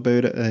Tom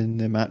about it in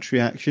the match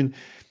reaction.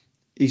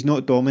 He's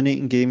not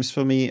dominating games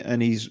for me,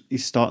 and he's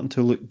starting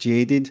to look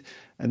jaded.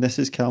 And this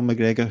is Cal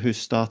McGregor, who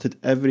started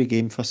every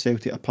game for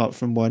Celtic apart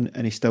from one,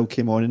 and he still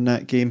came on in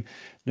that game.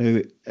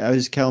 Now,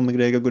 is Cal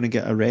McGregor going to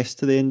get a rest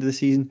to the end of the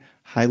season?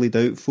 Highly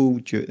doubtful,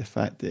 due to the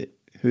fact that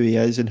who he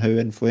is and how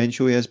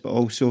influential he is, but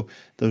also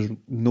there's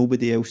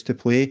nobody else to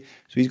play.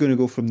 So he's going to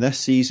go from this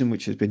season,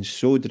 which has been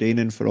so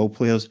draining for all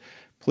players,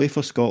 play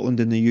for Scotland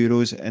in the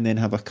Euros, and then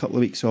have a couple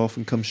of weeks off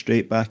and come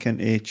straight back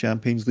into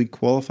Champions League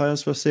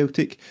qualifiers for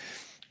Celtic.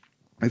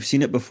 I've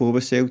seen it before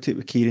with Celtic,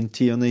 with Kieran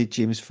Tierney,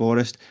 James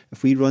Forrest.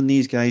 If we run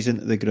these guys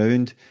into the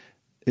ground,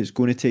 it's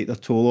going to take their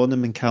toll on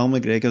them. And Cal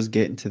McGregor's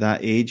getting to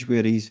that age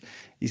where he's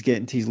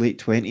getting to his late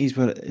 20s,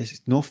 where it's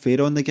not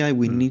fair on the guy.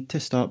 We need to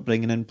start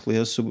bringing in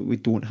players so that we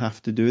don't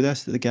have to do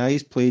this. The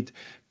guy's played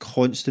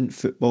constant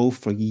football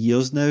for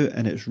years now,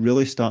 and it's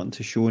really starting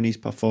to show in his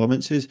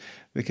performances,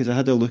 because I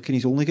had a look and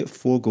he's only got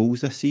 4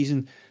 goals this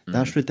season.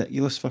 That's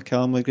ridiculous for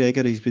Cal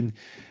McGregor.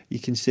 You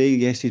can say,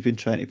 yes, he's been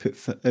trying to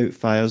put out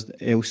fires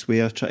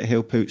elsewhere, trying to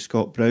help out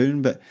Scott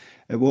Brown, but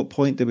at what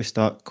point do we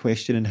start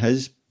questioning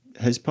his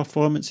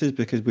performances?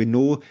 Because we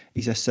know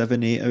he's a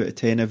 7, 8 out of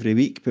 10 every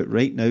week, but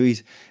right now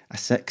he's a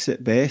 6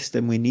 at best,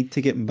 and we need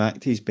to get him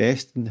back to his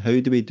best. And how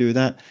do we do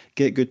that?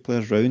 Get good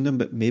players around him,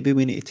 but maybe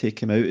we need to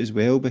take him out as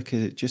well,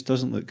 because it just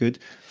doesn't look good.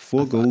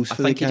 4 goals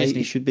for the guy.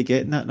 He should be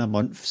getting that in a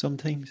month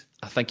sometimes.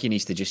 I think he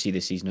needs to just see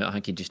the season out. I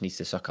think he just needs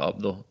to suck it up,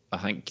 though. I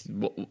think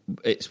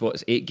it's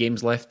 8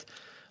 games left.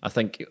 I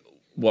think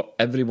what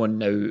everyone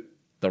now,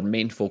 their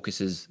main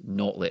focus is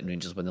not letting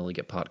Rangers win the league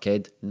at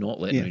Parkhead, not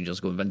letting Rangers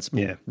go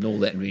invincible, no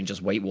letting Rangers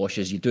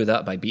whitewashes. You do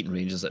that by beating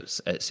Rangers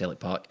at Celtic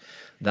Park.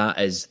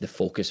 That is the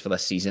focus for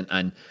this season.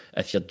 And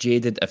if you're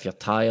jaded, if you're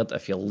tired,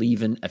 if you're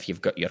leaving, if you've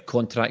got your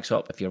contracts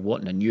up, if you're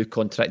wanting a new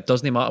contract,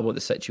 doesn't matter what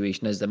the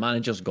situation is. The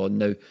manager's gone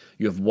now.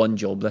 You have one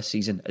job this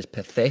season. As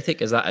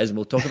pathetic as that is, and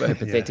we'll talk about how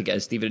pathetic it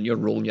is, Stephen, and you're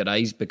rolling your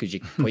eyes because you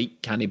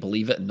quite can't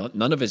believe it, and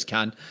none of us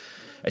can.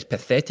 As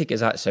pathetic as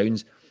that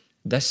sounds,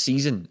 this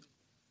season,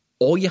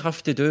 all you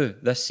have to do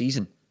this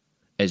season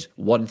is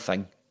one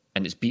thing,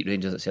 and it's beat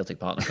Rangers at Celtic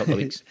Park in a couple of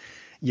weeks.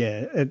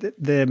 The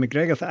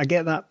McGregor thing, I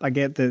get that. I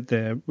get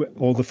that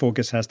all the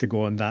focus has to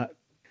go on that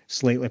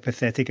slightly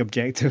pathetic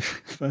objective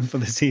for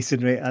the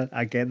season, right?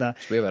 I get that.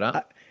 That's where we're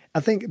at. I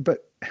think,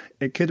 but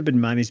it could have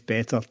been managed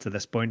better to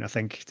this point, I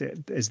think,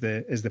 is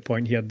the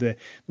point here.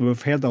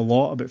 We've heard a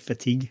lot about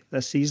fatigue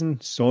this season.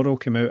 Soro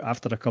came out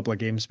after a couple of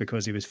games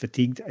because he was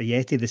fatigued.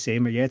 Ajeti the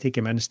same. Ajeti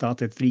came in,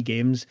 started 3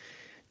 games,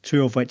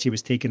 2 of which he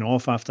was taken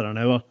off after an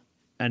hour,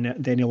 and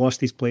then he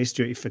lost his place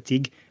due to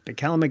fatigue. But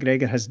Callum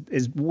McGregor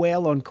is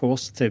well on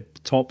course to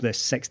top the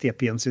 60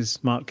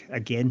 appearances mark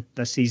again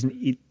this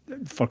season.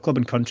 For club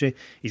and country,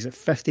 he's at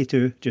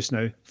 52 just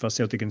now for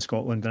Celtic and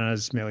Scotland, and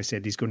as Melly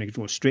said, he's going to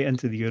go straight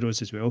into the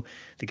Euros as well.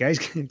 The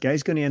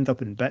guy's going to end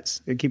up in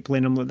bits. They keep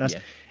playing him like this.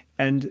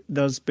 And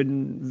there's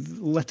been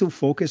little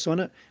focus on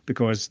it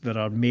because there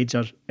are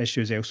major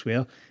issues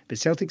elsewhere. But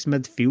Celtic's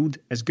midfield,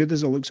 as good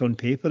as it looks on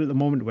paper at the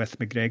moment, with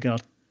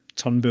McGregor,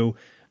 Turnbull,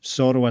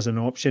 Soro as an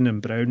option,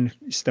 and Brown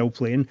still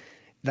playing,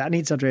 that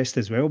needs addressed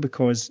as well,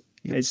 because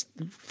it's,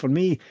 for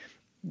me,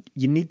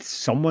 you need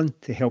someone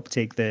to help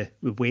take the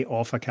weight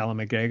off of Callum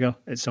McGregor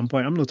at some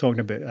point. I'm not talking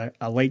about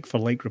a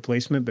like-for-like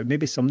replacement, but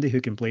maybe somebody who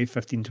can play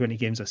 15, 20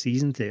 games a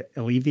season to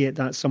alleviate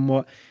that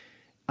somewhat.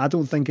 I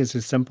don't think it's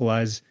as simple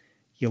as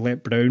you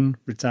let Brown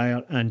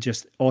retire and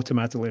just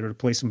automatically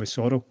replace him with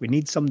Soro. We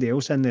need somebody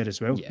else in there as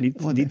well.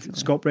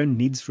 Scott Brown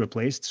needs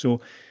replaced.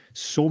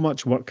 So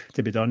much work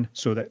to be done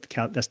so that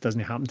this doesn't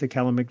happen to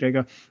Callum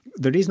McGregor.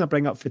 The reason I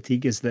bring up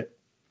fatigue is that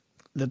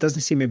there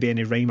doesn't seem to be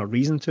any rhyme or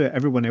reason to it.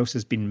 Everyone else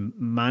has been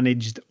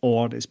managed,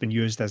 or it's been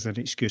used as an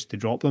excuse to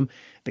drop them.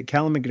 But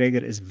Callum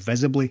McGregor is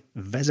visibly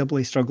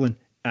struggling,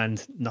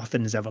 and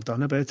nothing is ever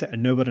done about it.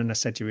 And now we're in a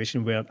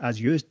situation where,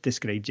 as you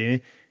described,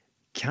 Jay,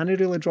 can he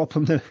really drop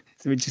him now?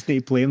 So we just need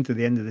to play him to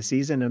the end of the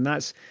season, and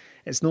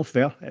it's not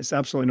fair. It's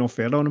absolutely not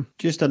fair on him.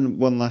 Just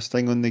one last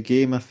thing on the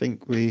game. I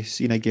think we've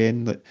seen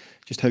again that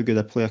just how good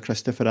a player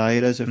Christopher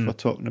Ajer is. If we're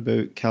talking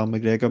about Cal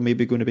McGregor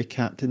maybe going to be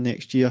captain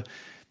next year,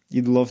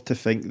 you'd love to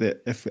think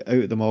that if out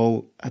of them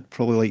all, I'd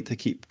probably like to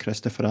keep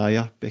Christopher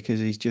Ajer because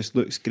he just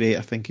looks great.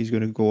 I think he's going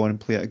to go on and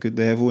play at a good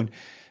level. And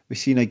we've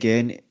seen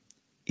again,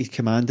 he's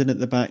commanding at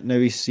the back now.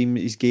 He's seen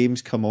his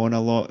games come on a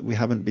lot. We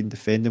haven't been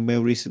defending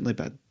well recently,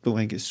 but I don't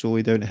think it's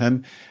solely down to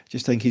him. I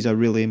just think he's a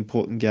really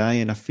important guy,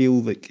 and I feel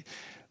like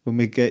when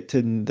we get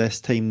to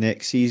this time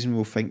next season,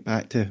 we'll think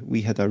back to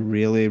we had a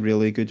really,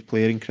 really good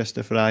player in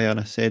Christopher Ajer, and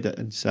I said it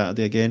on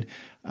Saturday again.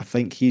 I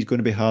think he's going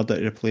to be harder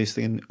to replace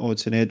than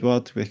Odsonne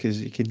Edouard because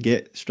he can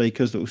get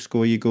strikers that will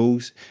score you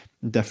goals.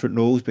 in different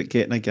roles, but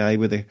getting a guy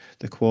with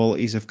the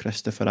qualities of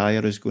Christopher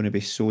Ajer is going to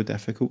be so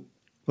difficult.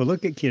 Well,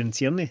 look at Kieran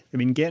Tierney. I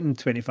mean, getting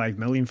 25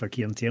 million for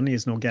Kieran Tierney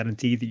is no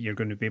guarantee that you're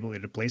going to be able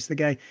to replace the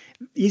guy.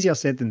 Easier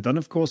said than done,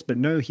 of course, but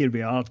now here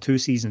we are 2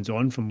 seasons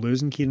on from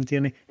losing Kieran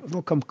Tierney. We've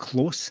not come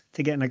close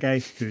to getting a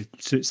guy who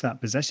suits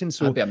that position.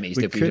 So I'd be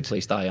amazed if we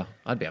replaced Ajer.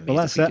 I'd be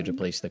amazed if we could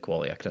replace the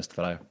quality of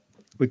Christopher Ajer.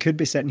 We could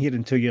be sitting here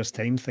in 2 years'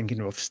 time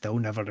thinking we've still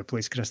never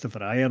replaced Christopher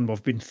Ajer, and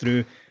we've been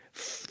through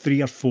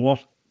 3 or 4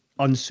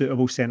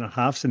 unsuitable centre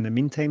halves in the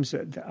meantime.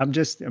 So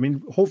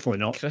hopefully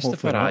not.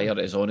 Christopher Ajer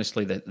is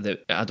honestly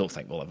I don't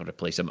think we'll ever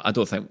replace him. I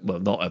don't think, well,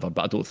 not ever,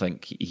 but I don't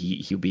think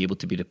he'll be able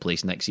to be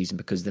replaced next season,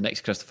 because the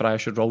next Christopher Ajer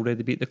should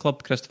already be at the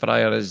club. Christopher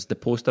Ajer is the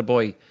poster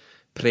boy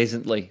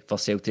presently for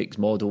Celtic's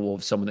model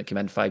of someone that came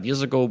in 5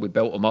 years ago. We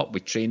built him up, we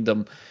trained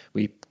him,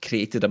 we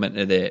created him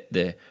into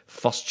the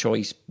first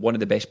choice, one of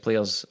the best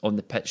players on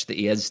the pitch that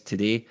he is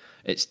today.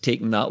 It's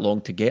taken that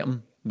long to get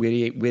him where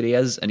he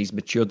is, and he's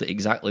matured at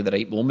exactly the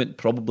right moment,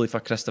 probably for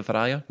Christopher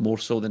Ajer, more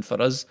so than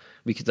for us.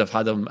 We could have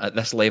had him at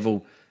this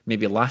level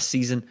maybe last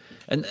season.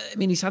 And I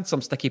mean, he's had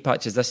some sticky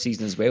patches this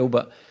season as well,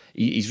 but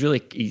he's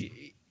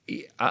really...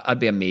 I'd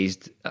be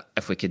amazed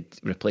if we could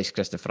replace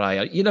Christopher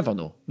Ajer. You never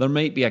know. There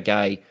might be a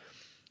guy...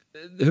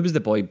 Who was the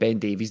boy, Ben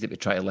Davies, that we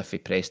tried to lift for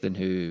Preston,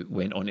 who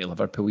went on to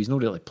Liverpool? He's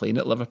not really playing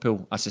at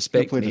Liverpool. I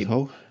suspect...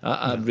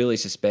 I really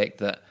suspect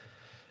that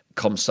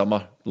come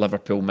summer,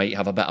 Liverpool might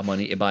have a bit of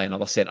money to buy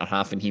another centre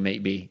half, and he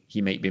might be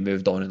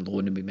moved on and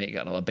loan, and we might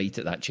get another bite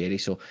at that cherry.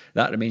 So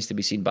that remains to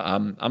be seen. But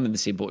I'm in the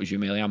same boat as you,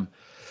 Melly. I'm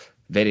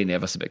very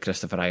nervous about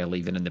Christopher Ajer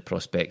leaving and the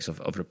prospects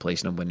of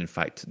replacing him, when in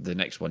fact the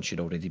next one should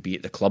already be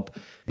at the club.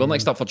 Well,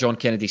 next up for John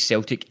Kennedy's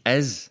Celtic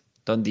is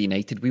Dundee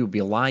United. We will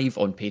be live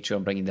on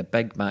Patreon, bringing the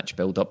big match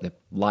build up, the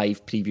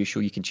live preview show.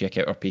 You can check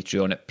out our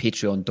Patreon at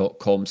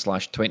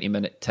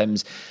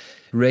patreon.com/20minutetims.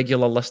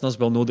 Regular listeners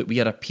will know that we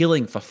are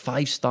appealing for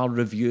 5-star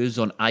reviews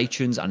on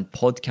iTunes and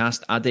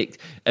Podcast Addict.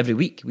 Every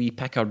week we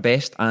pick our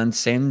best and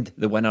send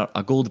the winner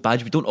a gold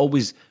badge. We don't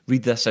always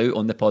read this out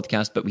on the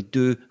podcast, but we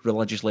do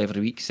religiously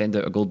every week send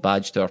out a gold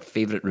badge to our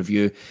favourite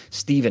review.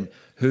 Stephen,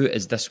 who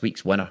is this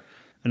week's winner?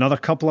 Another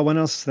couple of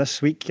winners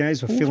this week,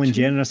 guys. We're feeling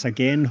generous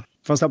again.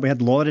 First up, we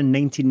had Lauren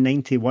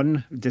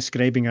 1991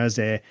 describing us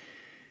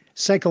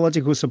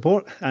psychological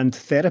support and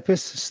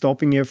therapists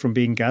stopping you from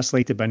being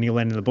gaslighted by Neil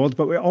Lennon on the board.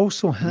 But we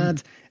also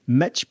had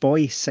Mitch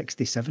Boy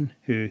 67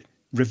 who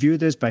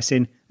reviewed us by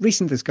saying,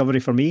 recent discovery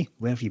for me.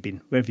 Where have you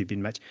been? Where have you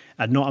been, Mitch?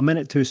 And not a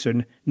minute too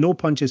soon. No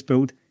punches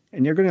pulled.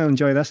 And you're going to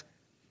enjoy this.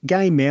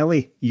 Guy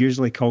Melly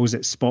usually calls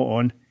it spot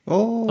on.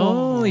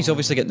 Oh, he's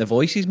obviously getting the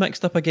voices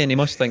mixed up again. He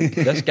must think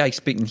this guy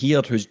speaking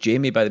here, who's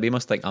Jamie, by the way,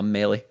 must think I'm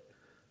Melly.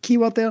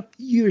 Keyword there,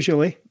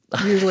 usually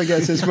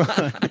gets his room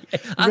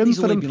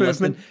for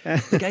improvement.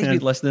 The guy's been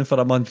listening for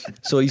a month,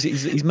 so he's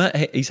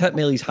hit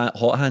Melly's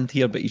hot hand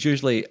here, but he's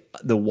usually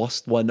the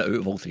worst one out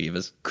of all three of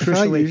us.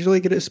 I usually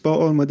get it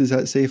spot on. What does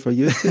that say for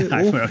you?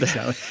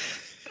 Exactly.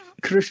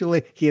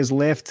 Crucially, he has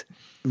left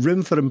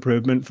room for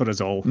improvement for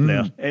us all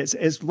there.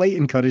 It's light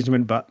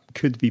encouragement, but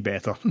could be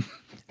better.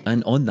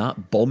 And on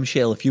that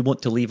bombshell, if you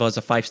want to leave us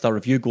a 5-star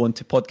review, go on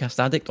to Podcast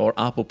Addict or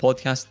Apple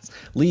Podcasts.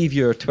 Leave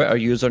your Twitter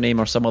username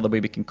or some other way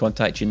we can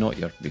contact you, not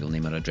your real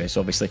name or address,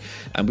 obviously.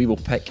 And we will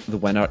pick the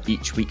winner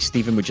each week.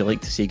 Stephen, would you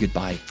like to say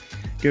goodbye?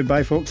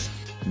 Goodbye, folks.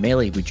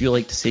 Melly, would you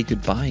like to say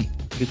goodbye?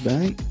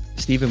 Goodbye.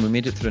 Stephen, we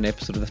made it through an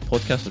episode of this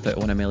podcast without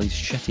one of Melly's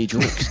shitty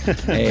jokes.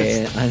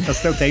 There's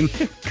still time.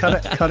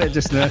 Cut it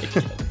just now.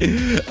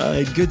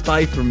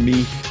 Goodbye from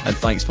me, and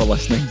thanks for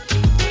listening.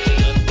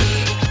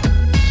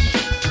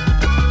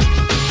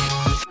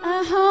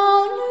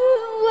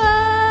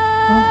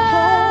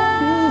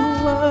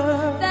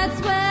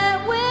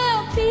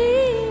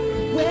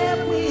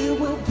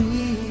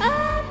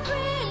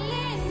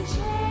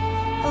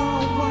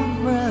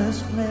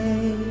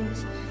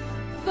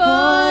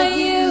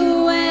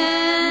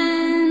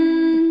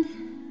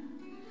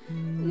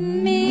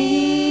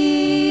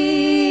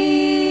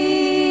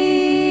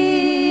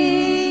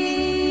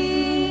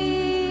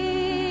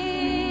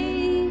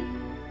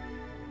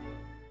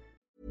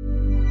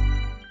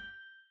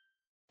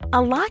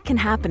 A lot can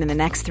happen in the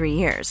next 3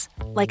 years.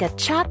 Like a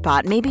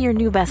chatbot may be your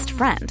new best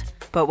friend.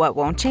 But what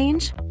won't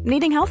change?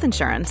 Needing health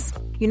insurance.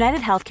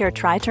 United Healthcare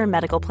Tri-Term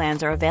Medical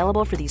Plans are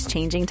available for these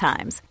changing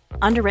times.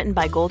 Underwritten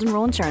by Golden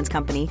Rule Insurance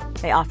Company,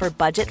 they offer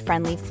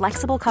budget-friendly,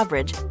 flexible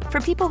coverage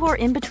for people who are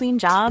in between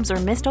jobs or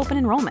missed open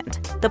enrollment.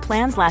 The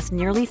plans last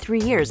nearly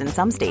 3 years in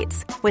some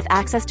states, with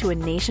access to a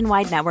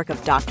nationwide network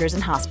of doctors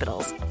and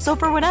hospitals. So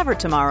for whatever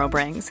tomorrow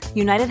brings,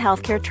 United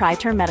Healthcare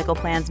Tri-Term Medical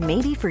Plans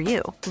may be for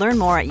you. Learn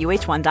more at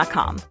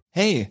uh1.com.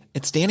 Hey,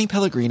 it's Danny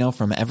Pellegrino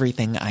from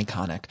Everything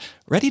Iconic.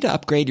 Ready to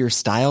upgrade your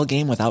style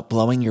game without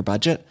blowing your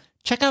budget?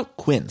 Check out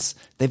Quince.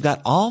 They've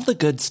got all the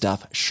good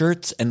stuff,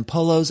 shirts and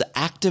polos,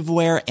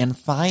 activewear, and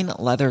fine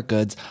leather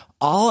goods,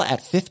 all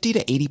at 50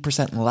 to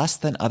 80% less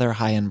than other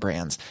high-end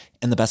brands.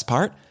 And the best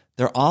part?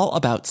 They're all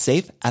about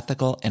safe,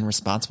 ethical, and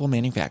responsible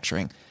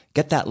manufacturing.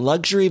 Get that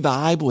luxury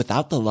vibe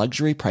without the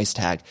luxury price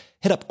tag.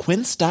 Hit up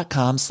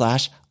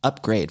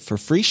quince.com/upgrade for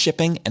free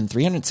shipping and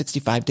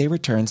 365-day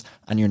returns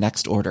on your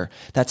next order.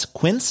 That's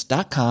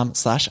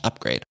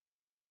quince.com/upgrade.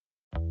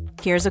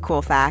 Here's a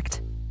cool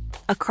fact.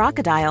 A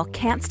crocodile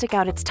can't stick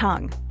out its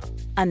tongue.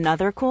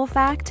 Another cool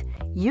fact,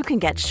 you can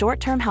get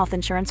short-term health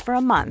insurance for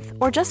a month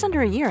or just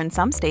under a year in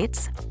some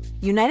states.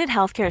 United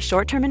Healthcare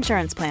short-term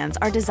insurance plans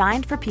are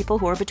designed for people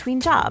who are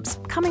between jobs,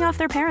 coming off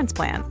their parents'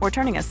 plan, or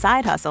turning a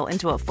side hustle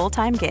into a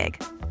full-time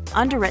gig.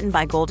 Underwritten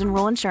by Golden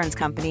Rule Insurance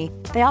Company,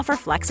 they offer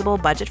flexible,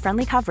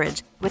 budget-friendly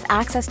coverage with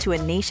access to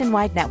a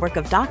nationwide network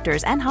of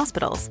doctors and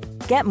hospitals.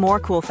 Get more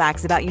cool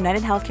facts about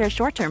United Healthcare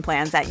short-term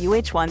plans at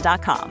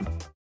uh1.com.